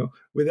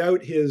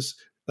 without his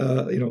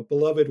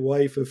beloved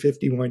wife of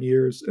 51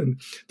 years.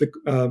 And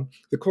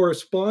the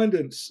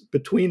correspondence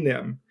between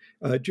them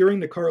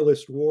during the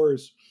Carlist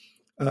Wars,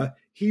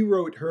 he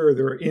wrote her,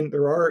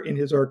 there are in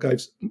his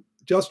archives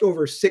just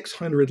over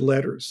 600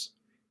 letters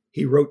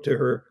he wrote to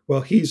her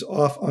while he's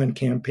off on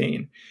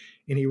campaign.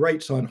 And he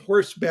writes on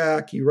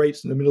horseback. He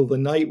writes in the middle of the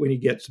night when he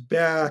gets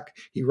back.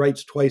 He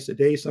writes twice a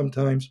day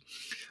sometimes.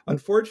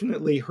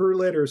 Unfortunately, her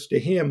letters to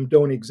him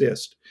don't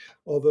exist,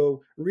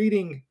 although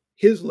reading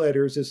his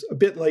letters is a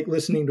bit like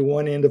listening to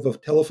one end of a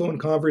telephone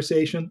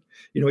conversation.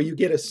 You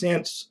get a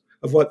sense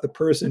of what the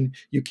person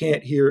you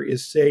can't hear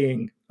is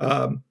saying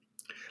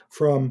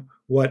from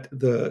what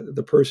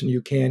the person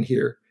you can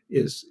hear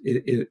is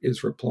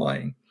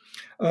replying.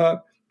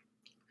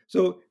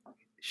 So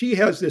she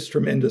has this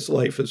tremendous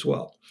life as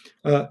well.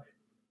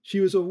 She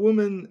was a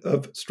woman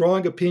of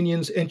strong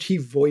opinions, and she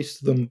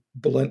voiced them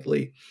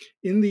bluntly.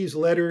 In these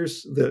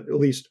letters, that at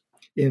least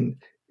in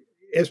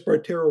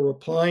Espartero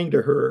replying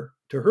to her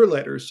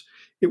letters,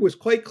 it was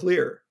quite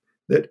clear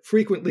that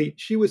frequently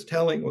she was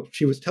telling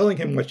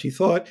him what she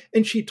thought,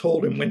 and she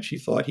told him when she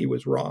thought he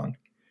was wrong.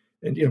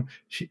 And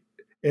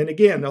and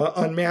again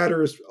on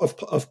matters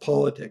of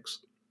politics.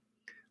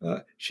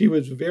 She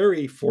was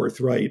very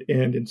forthright,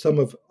 and in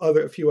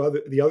a few of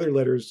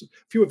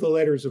the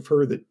letters of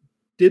her that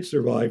did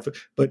survive,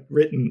 but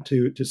written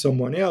to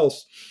someone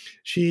else,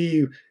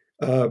 she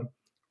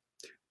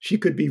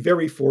could be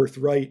very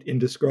forthright in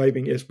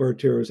describing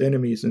Espartero's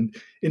enemies, and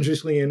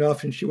interestingly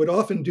enough, and she would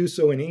often do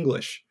so in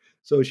English.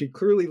 So she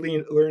clearly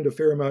learned a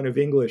fair amount of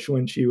English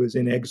when she was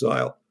in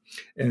exile,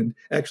 and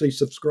actually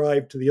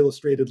subscribed to the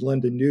Illustrated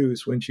London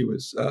News when she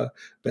was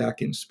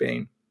back in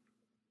Spain.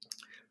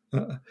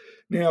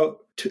 Now,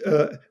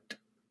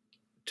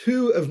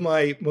 two of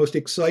my most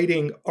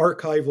exciting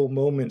archival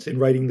moments in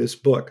writing this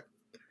book,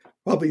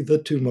 probably the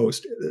two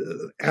most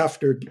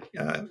after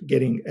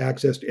getting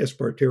access to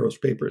Espartero's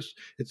papers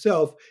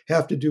itself,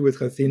 have to do with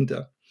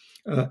Jacinta.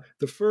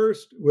 The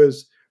first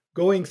was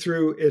going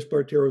through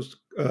Espartero's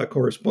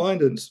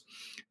correspondence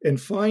and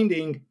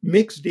finding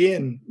mixed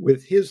in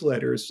with his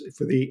letters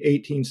for the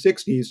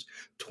 1860s,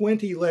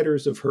 20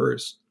 letters of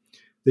hers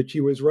that she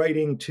was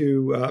writing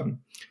to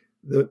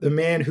the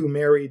man who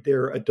married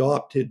their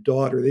adopted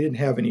daughter. They didn't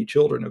have any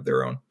children of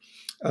their own.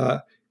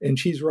 And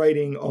she's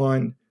writing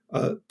on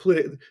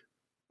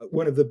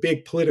one of the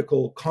big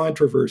political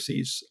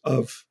controversies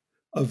of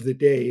the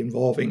day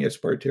involving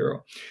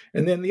Espartero.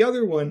 And then the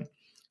other one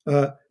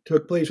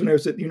took place when I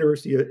was at the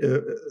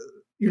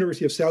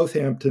University of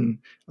Southampton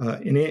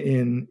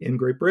in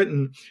Great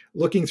Britain,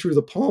 looking through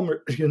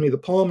the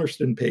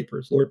Palmerston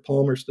papers, Lord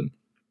Palmerston.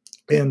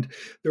 And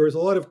there was a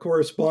lot of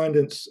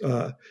correspondence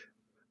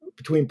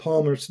between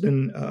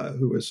Palmerston,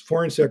 who was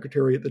foreign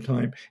secretary at the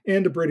time,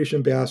 and a British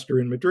ambassador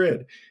in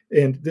Madrid.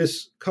 And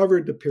this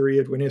covered the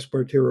period when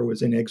Espartero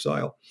was in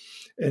exile.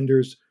 And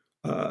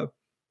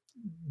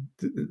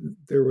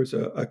there was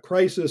a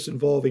crisis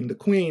involving the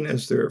Queen,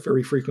 as there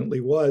very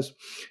frequently was.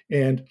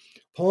 And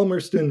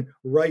Palmerston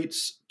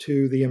writes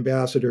to the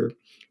ambassador,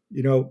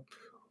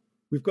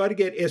 we've got to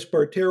get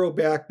Espartero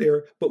back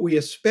there, but we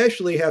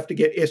especially have to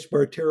get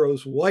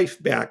Espartero's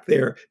wife back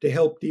there to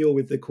help deal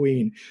with the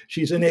Queen.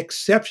 She's an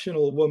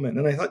exceptional woman.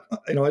 And I thought,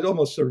 I'd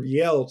almost sort of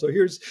yelled. So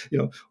here's,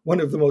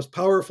 one of the most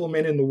powerful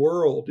men in the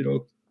world,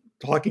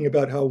 talking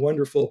about how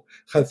wonderful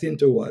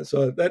Jacinto was.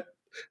 So that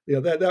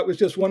was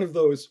just one of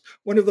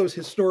those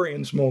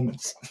historians'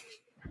 moments.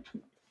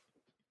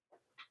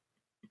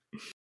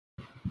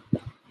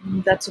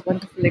 That's a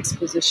wonderful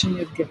exposition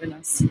you've given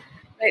us.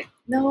 Right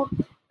now,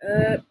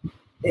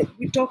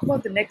 we talk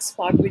about the next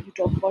part where you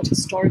talk about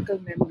historical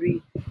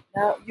memory.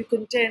 Now, you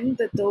contend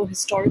that though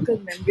historical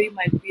memory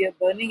might be a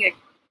burning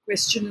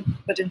question,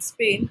 but in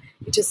Spain,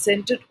 it is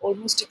centered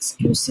almost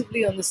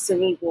exclusively on the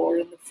civil war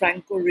and the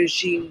Franco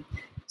regime.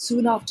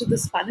 Soon after the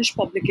Spanish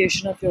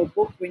publication of your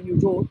book, when you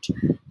wrote,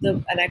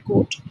 and I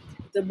quote,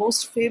 "The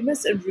most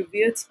famous and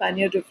revered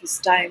Spaniard of his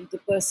time, the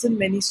person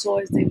many saw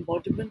as the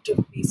embodiment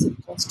of peace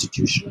and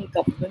constitutional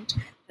government,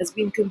 has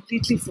been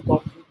completely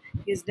forgotten.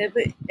 He has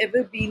never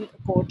ever been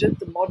accorded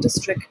the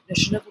modest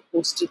recognition of a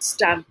postage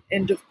stamp,"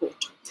 end of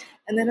quote.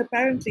 And then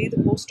apparently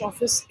the post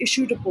office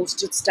issued a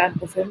postage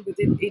stamp of him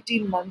within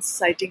 18 months,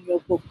 citing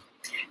your book.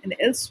 And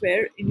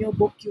elsewhere in your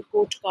book, you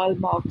quote Karl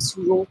Marx,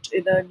 who wrote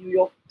in a New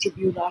York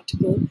Tribune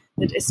article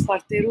that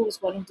Espartero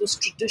was one of those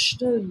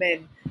traditional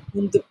men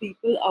whom the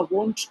people are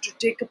wont to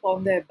take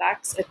upon their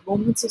backs at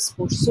moments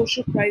of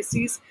social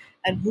crises,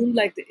 and whom,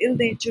 like the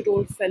ill-natured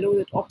old fellow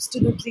that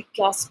obstinately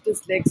clasped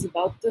his legs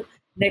about the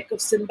neck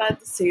of Sinbad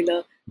the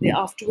Sailor, they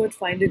afterward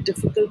find it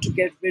difficult to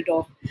get rid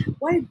of.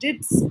 Why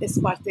did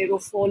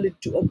Espartero fall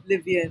into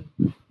oblivion?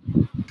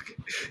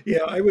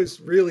 Yeah, I was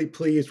really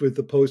pleased with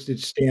the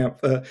postage stamp,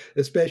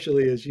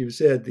 especially, as you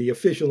said, the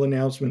official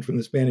announcement from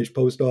the Spanish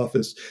post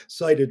office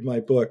cited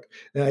my book.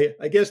 And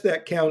I guess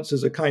that counts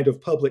as a kind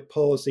of public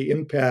policy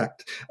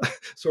impact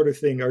sort of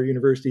thing our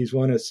universities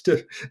want us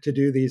to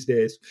do these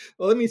days.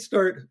 Well, let me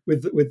start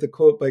with the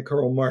quote by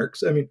Karl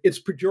Marx. I mean,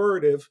 it's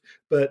pejorative,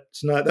 but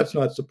that's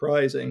not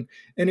surprising.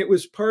 And it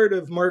was part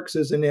of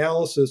Marx's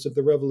analysis of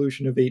the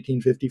Revolution of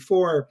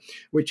 1854,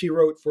 which he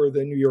wrote for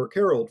the New York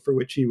Herald, for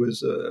which he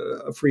was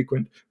a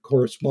frequent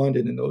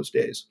correspondent in those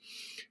days.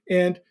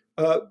 And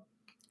the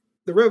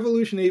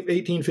Revolution of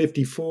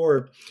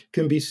 1854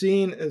 can be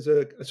seen as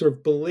a sort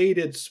of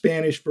belated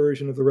Spanish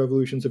version of the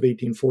revolutions of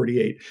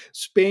 1848.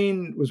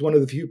 Spain was one of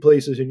the few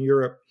places in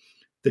Europe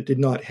that did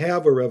not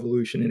have a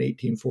revolution in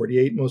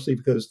 1848, mostly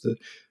because the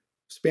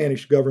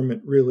Spanish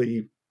government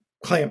really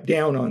clamped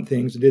down on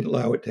things and didn't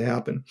allow it to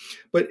happen.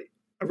 But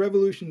a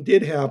revolution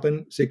did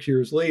happen 6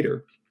 years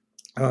later.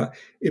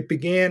 It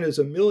began as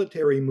a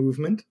military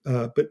movement,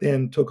 but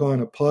then took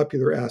on a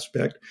popular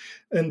aspect,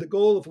 and the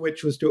goal of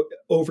which was to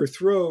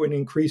overthrow an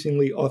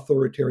increasingly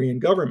authoritarian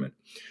government.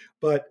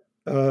 But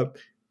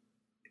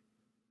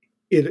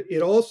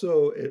it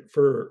also,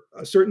 for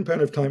a certain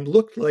amount of time,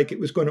 looked like it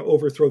was going to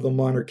overthrow the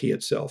monarchy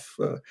itself,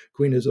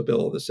 Queen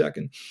Isabella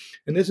II.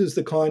 And this is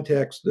the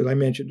context that I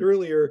mentioned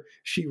earlier.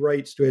 She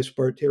writes to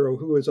Espartero,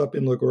 who is up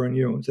in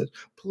Logroño, and says,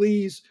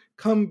 "Please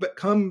come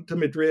to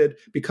Madrid,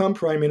 become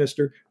prime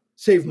minister,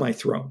 save my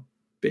throne,"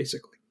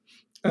 basically.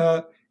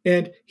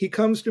 And he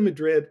comes to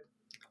Madrid,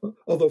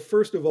 although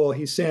first of all,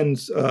 he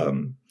sends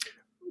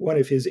one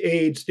of his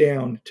aides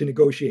down to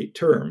negotiate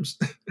terms.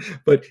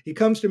 But he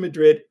comes to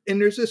Madrid,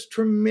 and there's this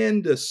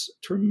tremendous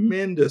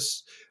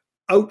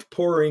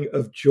outpouring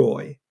of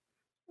joy.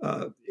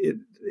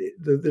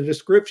 The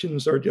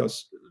descriptions are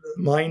just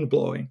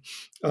mind-blowing.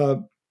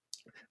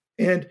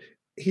 And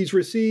he's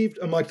received,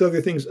 amongst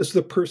other things, as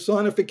the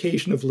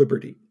personification of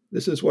liberty.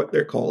 This is what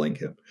they're calling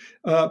him.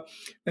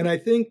 And I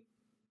think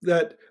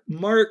that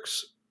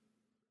Marx,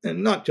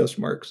 and not just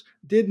Marx,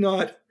 did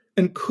not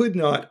and could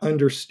not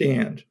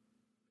understand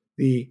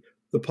the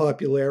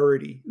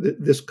popularity,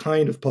 this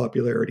kind of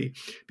popularity,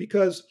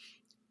 because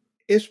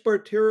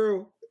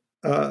Espartero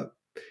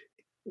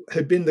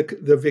had been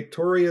the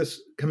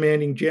victorious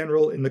commanding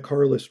general in the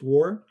Carlist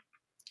War.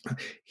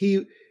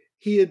 He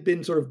had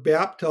been sort of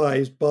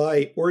baptized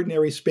by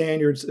ordinary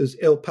Spaniards as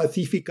El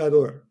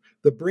Pacificador,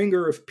 the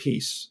bringer of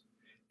peace.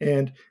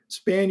 And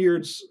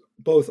Spaniards,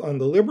 both on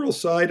the liberal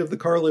side of the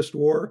Carlist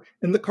War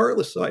and the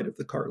Carlist side of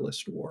the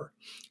Carlist War,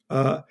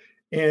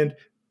 and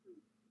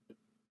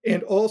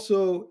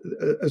also,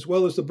 as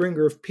well as the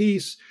bringer of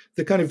peace,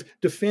 the kind of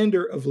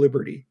defender of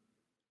liberty.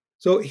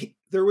 So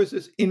there was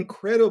this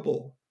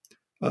incredible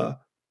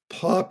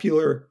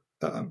popular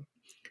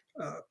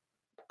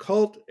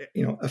cult,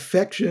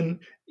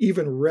 affection,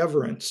 even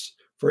reverence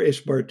for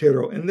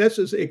Espartero, and this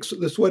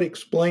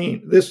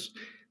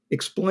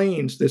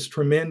explains this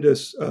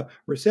tremendous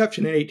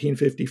reception in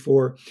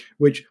 1854,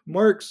 which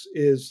Marx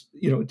is,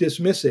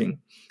 dismissing.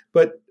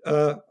 But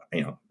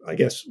I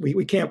guess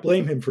we can't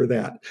blame him for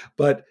that,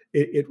 but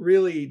it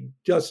really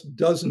just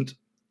doesn't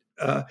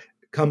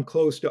come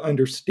close to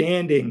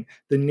understanding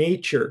the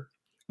nature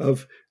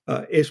of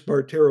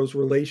Espartero's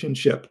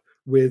relationship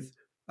with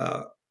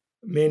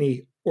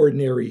many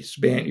ordinary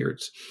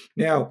Spaniards.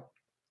 Now,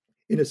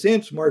 in a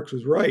sense, Marx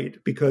was right,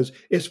 because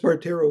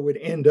Espartero would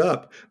end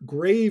up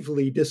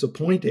gravely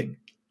disappointing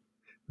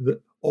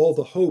all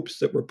the hopes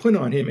that were put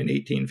on him in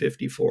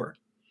 1854.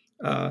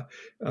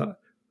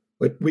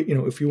 But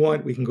if you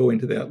want, we can go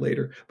into that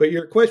later. But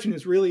your question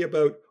is really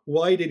about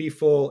why did he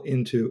fall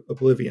into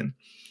oblivion?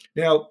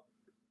 Now,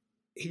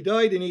 he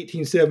died in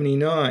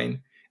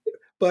 1879,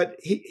 but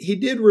he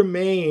did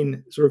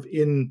remain sort of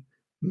in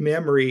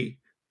memory,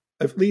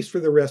 at least for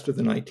the rest of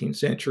the 19th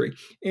century,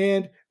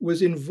 and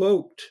was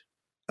invoked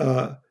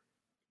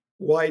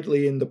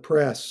widely in the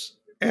press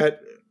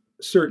at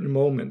certain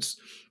moments.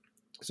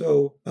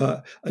 So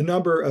a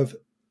number of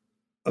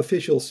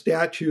official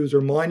statues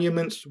or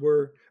monuments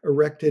were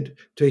erected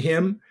to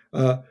him.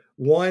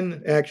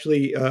 One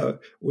actually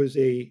was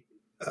a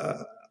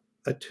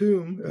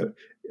tomb.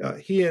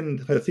 He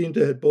and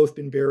Jacinta had both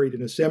been buried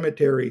in a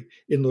cemetery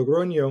in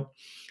Logroño,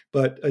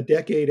 but a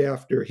decade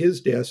after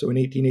his death, so in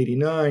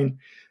 1889,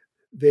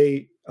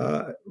 they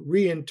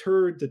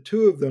reinterred the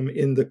two of them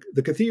in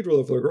the Cathedral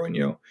of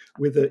Logroño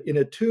in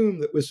a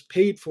tomb that was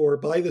paid for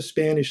by the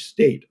Spanish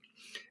state.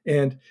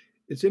 And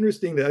it's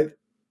interesting that,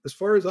 as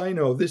far as I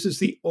know, this is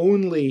the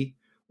only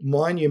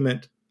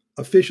monument,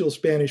 official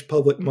Spanish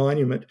public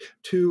monument,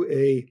 to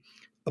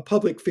a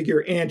public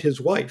figure and his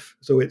wife.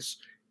 So it's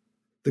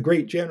the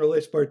great General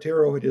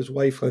Espartero and his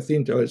wife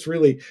Jacinta. It's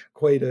really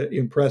quite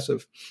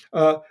impressive.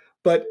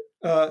 But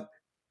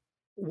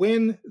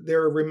when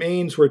their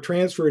remains were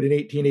transferred in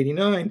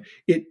 1889,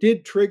 it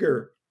did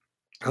trigger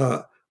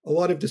a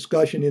lot of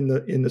discussion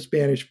in the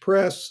Spanish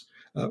press,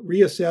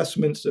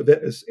 reassessments of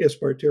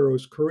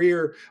Espartero's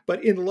career,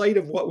 but in light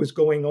of what was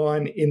going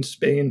on in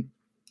Spain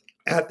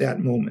at that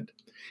moment.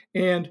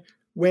 And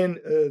when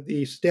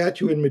the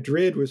statue in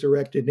Madrid was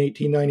erected in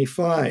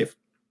 1895,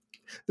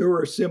 there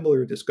were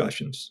similar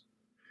discussions.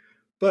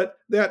 But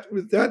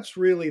that's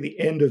really the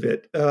end of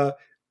it.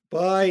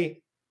 By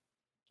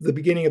the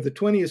beginning of the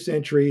 20th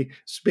century,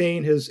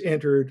 Spain has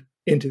entered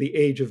into the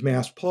age of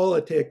mass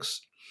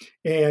politics,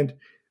 and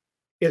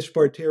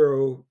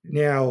Espartero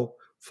now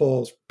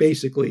falls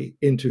basically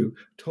into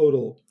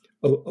total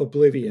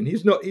oblivion.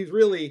 He's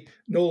really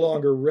no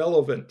longer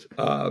relevant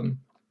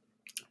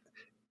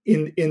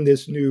in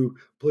this new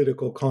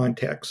political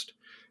context.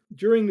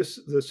 During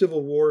the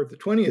Civil War of the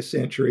 20th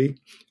century,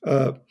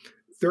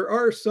 there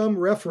are some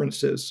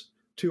references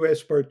to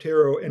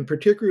Espartero, and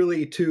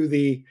particularly to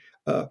the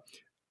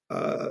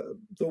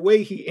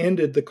way he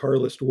ended the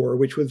Carlist War,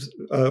 which was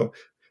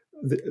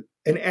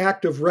an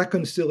act of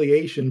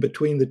reconciliation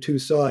between the two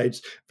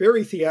sides,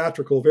 very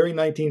theatrical, very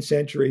 19th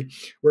century,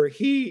 where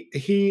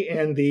he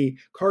and the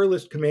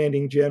Carlist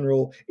commanding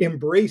general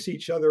embrace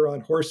each other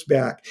on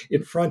horseback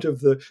in front of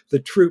the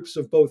troops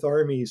of both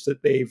armies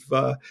that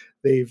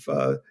they've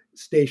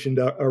stationed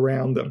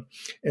around them.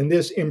 And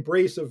this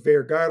embrace of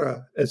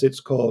Vergara, as it's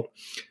called,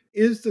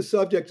 is the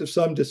subject of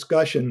some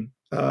discussion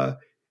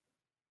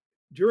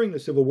during the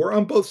Civil War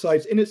on both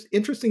sides. And it's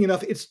interesting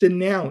enough, it's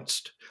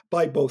denounced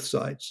by both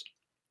sides.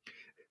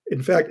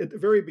 In fact, at the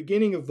very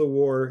beginning of the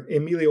war,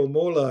 Emilio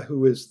Mola,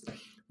 who is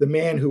the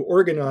man who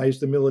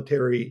organized the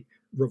military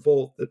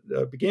revolt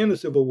that began the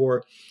Civil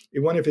War,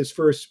 in one of his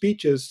first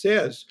speeches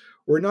says,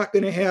 "We're not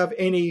going to have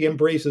any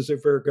embraces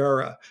of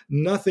Vergara,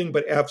 nothing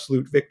but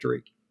absolute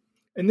victory."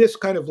 And this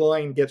kind of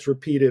line gets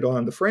repeated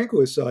on the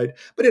Francoist side,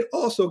 but it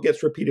also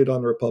gets repeated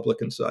on the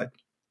Republican side.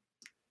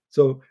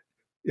 So,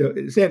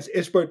 in a sense,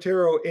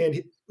 Espartero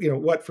and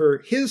what for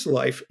his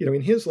life,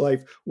 in his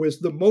life was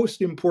the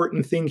most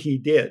important thing he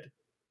did,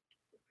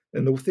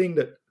 and the thing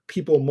that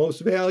people most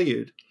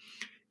valued,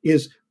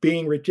 is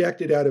being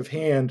rejected out of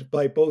hand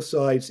by both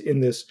sides in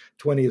this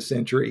 20th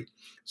century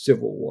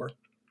Civil War.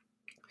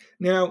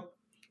 Now,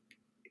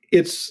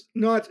 it's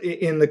not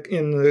in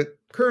the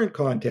current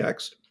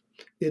context.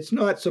 It's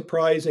not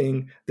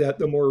surprising that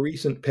the more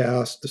recent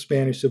past, the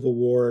Spanish Civil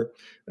War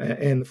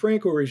and the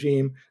Franco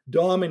regime,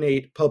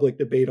 dominate public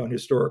debate on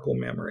historical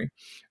memory,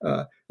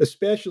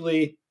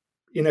 especially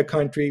in a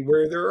country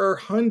where there are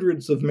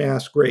hundreds of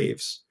mass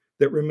graves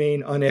that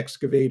remain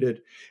unexcavated,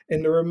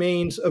 and the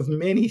remains of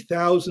many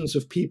thousands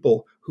of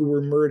people who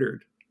were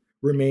murdered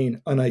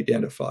remain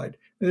unidentified.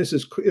 And this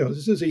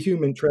is a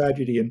human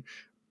tragedy, and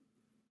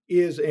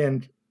is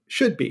and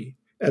should be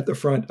at the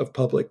front of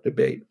public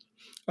debate.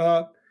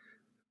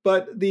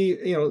 But the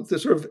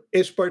sort of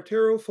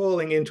Espartero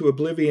falling into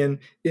oblivion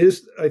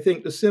is, I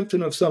think, the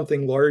symptom of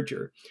something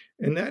larger,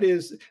 and that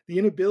is the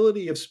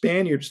inability of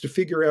Spaniards to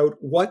figure out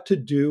what to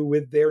do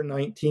with their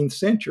 19th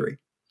century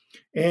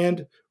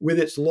and with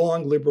its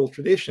long liberal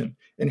tradition,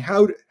 and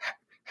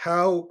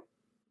how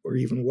or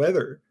even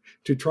whether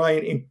to try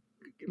and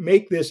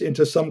make this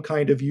into some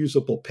kind of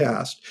usable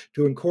past,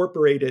 to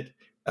incorporate it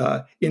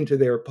into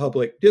their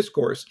public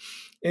discourse.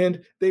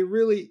 And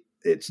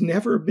it's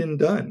never been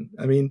done.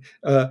 I mean,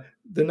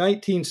 the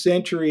 19th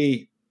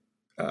century,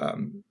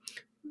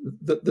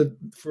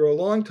 for a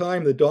long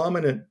time, the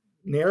dominant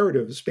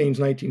narrative of Spain's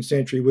 19th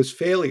century was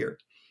failure.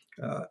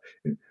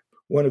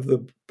 One of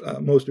the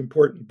most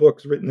important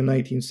books written in the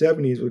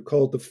 1970s was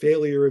called The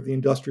Failure of the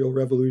Industrial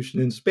Revolution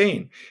in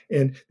Spain.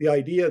 And the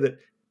idea that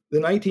the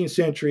 19th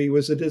century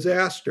was a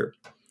disaster.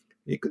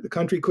 The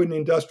country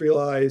couldn't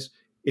industrialize.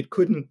 It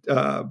couldn't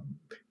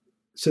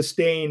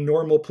sustain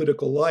normal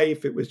political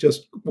life. It was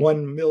just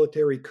one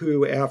military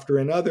coup after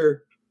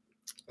another,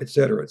 et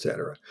cetera, et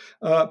cetera.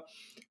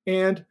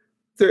 And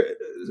the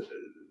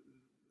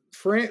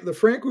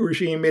Franco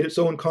regime made its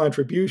own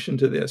contribution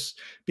to this,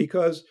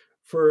 because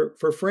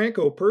for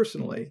Franco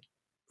personally,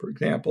 for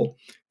example,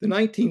 the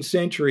 19th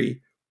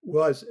century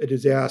was a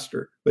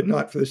disaster, but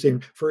not for the same.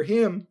 For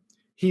him,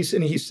 he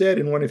said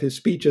in one of his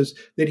speeches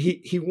that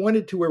he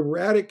wanted to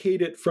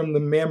eradicate it from the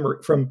memory,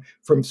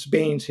 from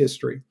Spain's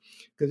history,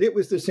 because it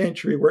was the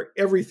century where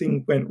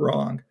everything went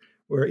wrong.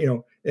 Where,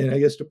 and I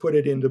guess to put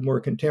it into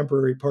more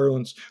contemporary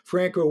parlance,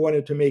 Franco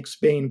wanted to make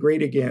Spain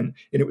great again,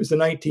 and it was the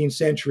 19th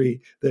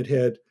century that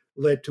had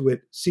led to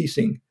it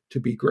ceasing to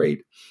be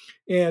great.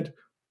 And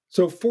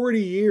so 40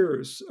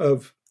 years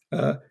of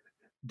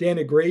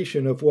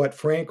denigration of what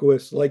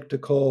Francoists like to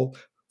call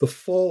the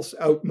false,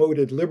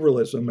 outmoded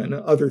liberalism and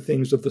other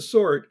things of the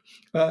sort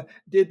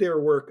did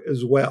their work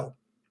as well.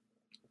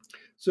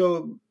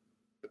 So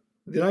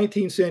the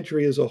 19th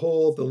century as a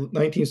whole, the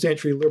 19th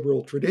century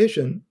liberal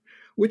tradition,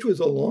 which was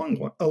a long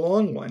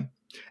one,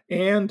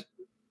 and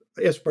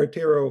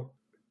Espartero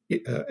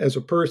as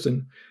a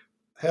person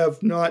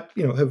have not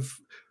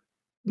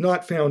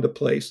found a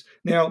place.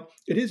 Now,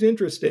 it is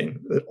interesting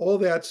that all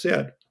that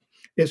said,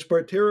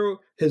 Espartero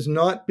has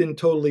not been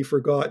totally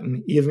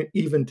forgotten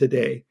even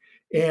today.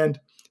 And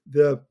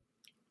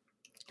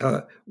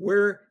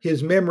where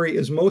his memory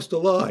is most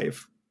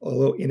alive,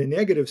 although in a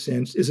negative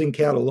sense, is in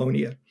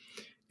Catalonia.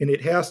 And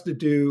it has to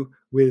do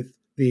with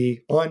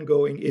the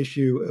ongoing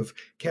issue of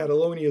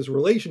Catalonia's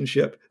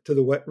relationship to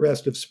the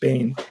rest of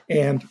Spain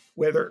and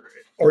whether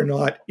or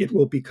not it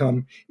will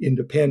become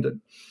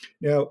independent.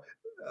 Now,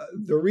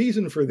 the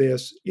reason for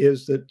this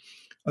is that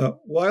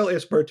while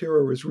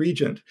Espartero was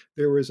regent,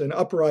 there was an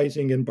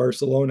uprising in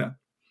Barcelona.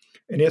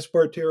 And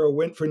Espartero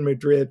went from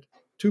Madrid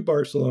to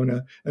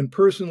Barcelona and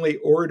personally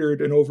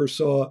ordered and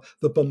oversaw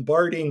the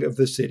bombarding of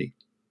the city.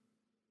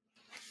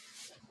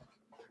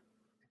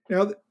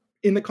 Now,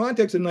 in the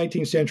context of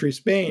 19th century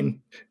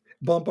Spain,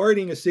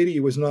 bombarding a city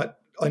was not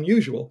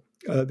unusual.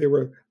 There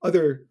were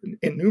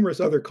numerous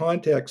other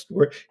contexts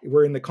where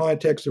in the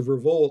context of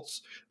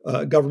revolts,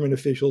 government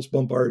officials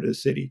bombarded a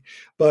city.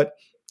 But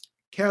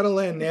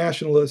Catalan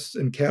nationalists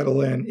and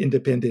Catalan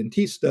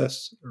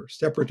independentistas, or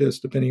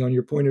separatists, depending on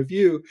your point of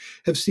view,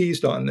 have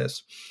seized on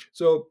this.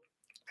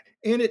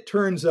 And it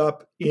turns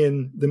up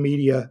in the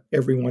media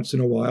every once in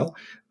a while.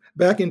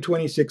 Back in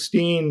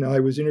 2016,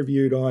 I was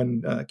interviewed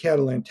on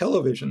Catalan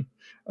television,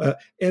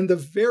 and the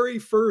very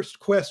first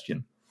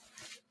question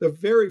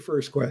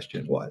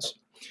was,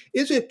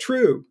 is it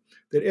true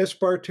that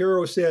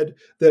Espartero said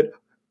that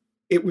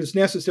it was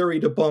necessary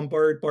to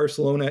bombard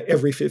Barcelona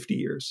every 50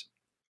 years?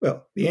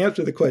 Well, the answer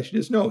to the question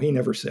is no, he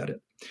never said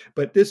it.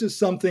 But this is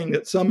something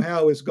that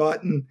somehow has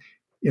gotten,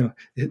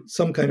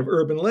 some kind of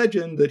urban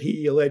legend that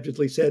he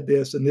allegedly said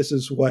this, and this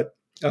is what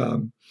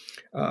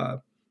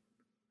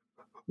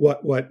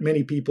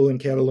many people in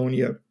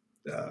Catalonia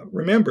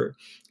remember.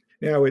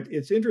 Now,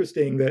 it's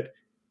interesting that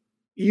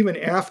even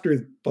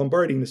after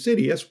bombarding the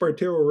city,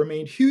 Espartero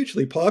remained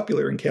hugely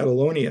popular in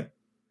Catalonia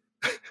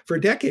for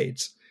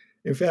decades.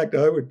 In fact,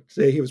 I would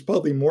say he was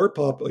probably more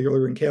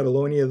popular in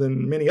Catalonia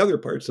than many other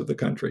parts of the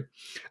country.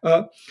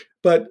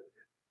 But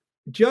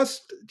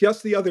just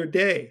the other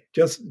day,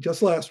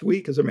 just last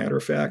week, as a matter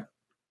of fact,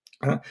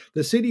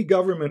 the city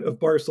government of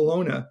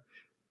Barcelona,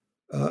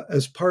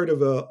 as part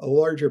of a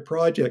larger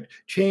project,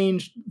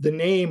 changed the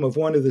name of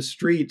one of the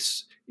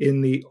streets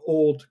in the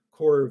old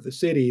core of the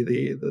city,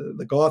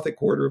 the Gothic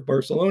quarter of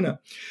Barcelona,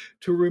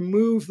 to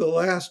remove the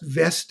last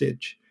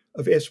vestige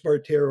of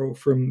Espartero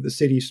from the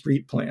city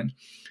street plan.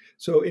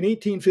 So in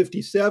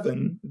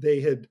 1857,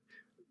 they had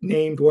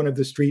named one of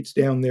the streets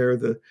down there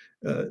the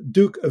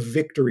Duke of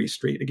Victory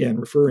Street, again,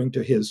 referring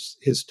to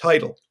his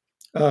title.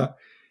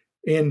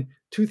 In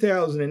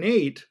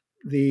 2008,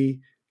 the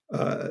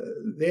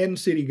then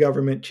city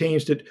government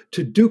changed it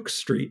to Duke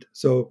Street.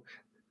 So,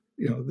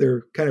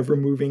 they're kind of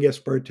removing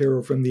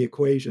Espartero from the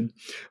equation.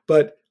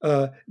 But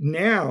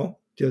now,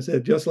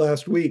 just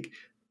last week,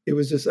 it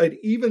was decided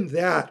even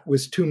that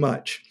was too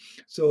much.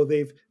 So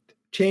they've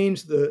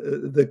changed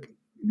the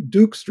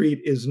Duke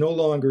Street is no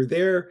longer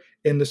there,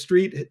 and the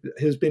street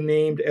has been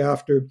named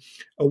after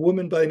a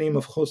woman by the name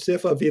of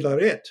Josefa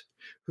Vilaret,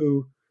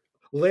 who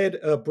led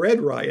a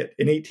bread riot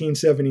in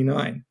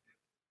 1879.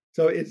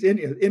 So it's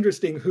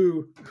interesting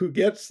who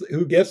gets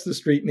the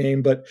street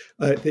name, but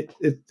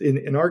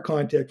in our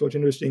context, what's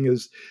interesting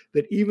is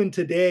that even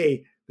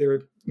today,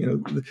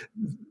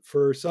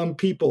 for some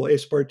people,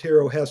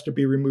 Espartero has to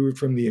be removed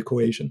from the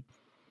equation.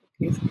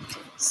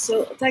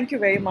 So thank you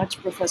very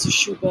much, Professor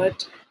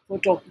Schubert, for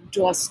talking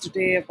to us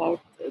today about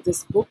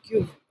this book.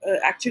 You've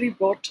actually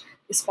brought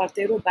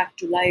Espartero back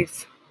to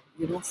life,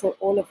 for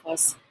all of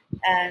us.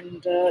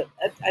 And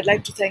I'd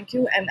like to thank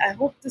you. And I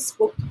hope this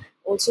book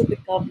also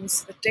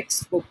becomes a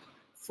textbook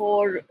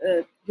for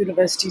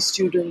university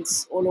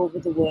students all over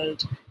the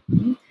world.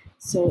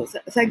 So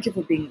thank you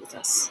for being with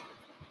us.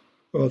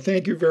 Well,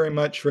 thank you very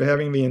much for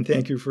having me, and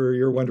thank you for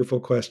your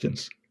wonderful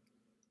questions.